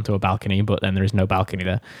walk out onto a balcony, but then there is no balcony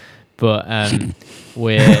there. But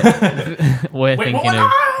we're thinking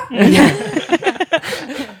of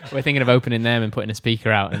we're thinking of opening them and putting a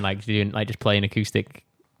speaker out and like doing like just playing acoustic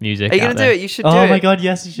music. Are you out going to do there. it? You should do Oh it. my god,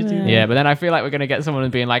 yes, you should do that. Yeah, but then I feel like we're gonna get someone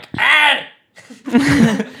being like, "Hey,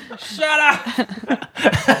 shut up!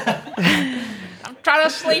 I'm trying to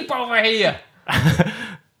sleep over here."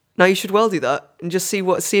 No, you should well do that and just see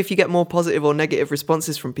if you get more positive or negative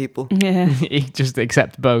responses from people. Yeah. Just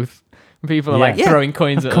accept both. People are Yeah. like Yeah, throwing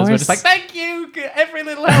coins at us. We're just like, course. "Thank you, every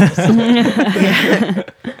little helps."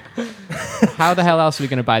 How the hell else are we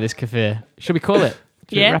gonna buy this kefir? Should we call it?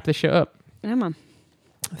 Should we Yeah. wrap this shit up? Yeah, man.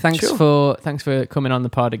 Thanks Sure. for coming on the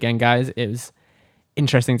pod again, guys. It was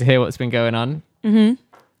interesting to hear what's been going on. Mm-hmm.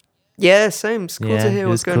 Yeah, same. It's cool to hear it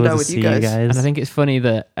what's was going cool down to with see you guys. And I think it's funny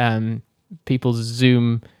that people's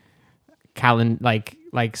Zoom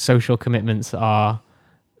like social commitments are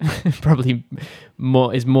probably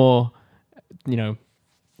more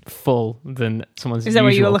full than someone's. Is that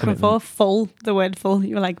what you were usual looking commitment. for? Full. The word full.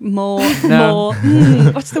 You were like more. No.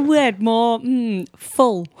 What's the word? More.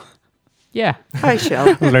 Full. Yeah, Hi,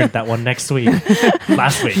 Shell. Learned that one next week.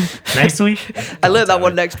 Last week. Next week. I learned that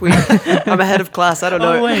one next week. I'm ahead of class. I don't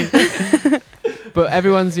know. Oh wait. but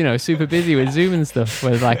everyone's super busy with Zoom and stuff.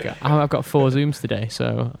 Where like, I've got 4 Zooms today,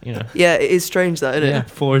 so Yeah, it is strange that, isn't Yeah. it?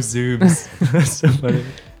 4 Zooms. That's so funny.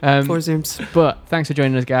 4 Zooms. But thanks for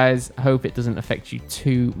joining us, guys. I hope it doesn't affect you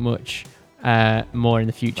too much more in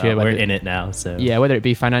the future. Well, we're whether- in it now, so Yeah, whether it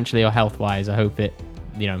be financially or health wise, I hope it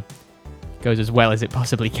goes as well as it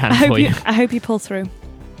possibly can for you. I hope you pull through.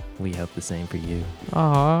 we hope the same for you.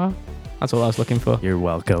 Aww, that's all I was looking for. You're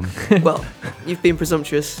welcome. Well, you've been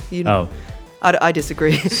presumptuous. Oh, I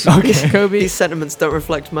disagree. Okay, Kobe. These sentiments don't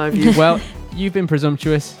reflect my view. Well, you've been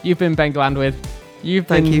presumptuous. You've been Ben Glandwith. You've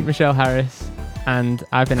Thank been you. Michelle Harris, and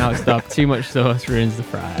I've been Alex Dobb. Too much sauce ruins the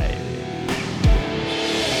fries.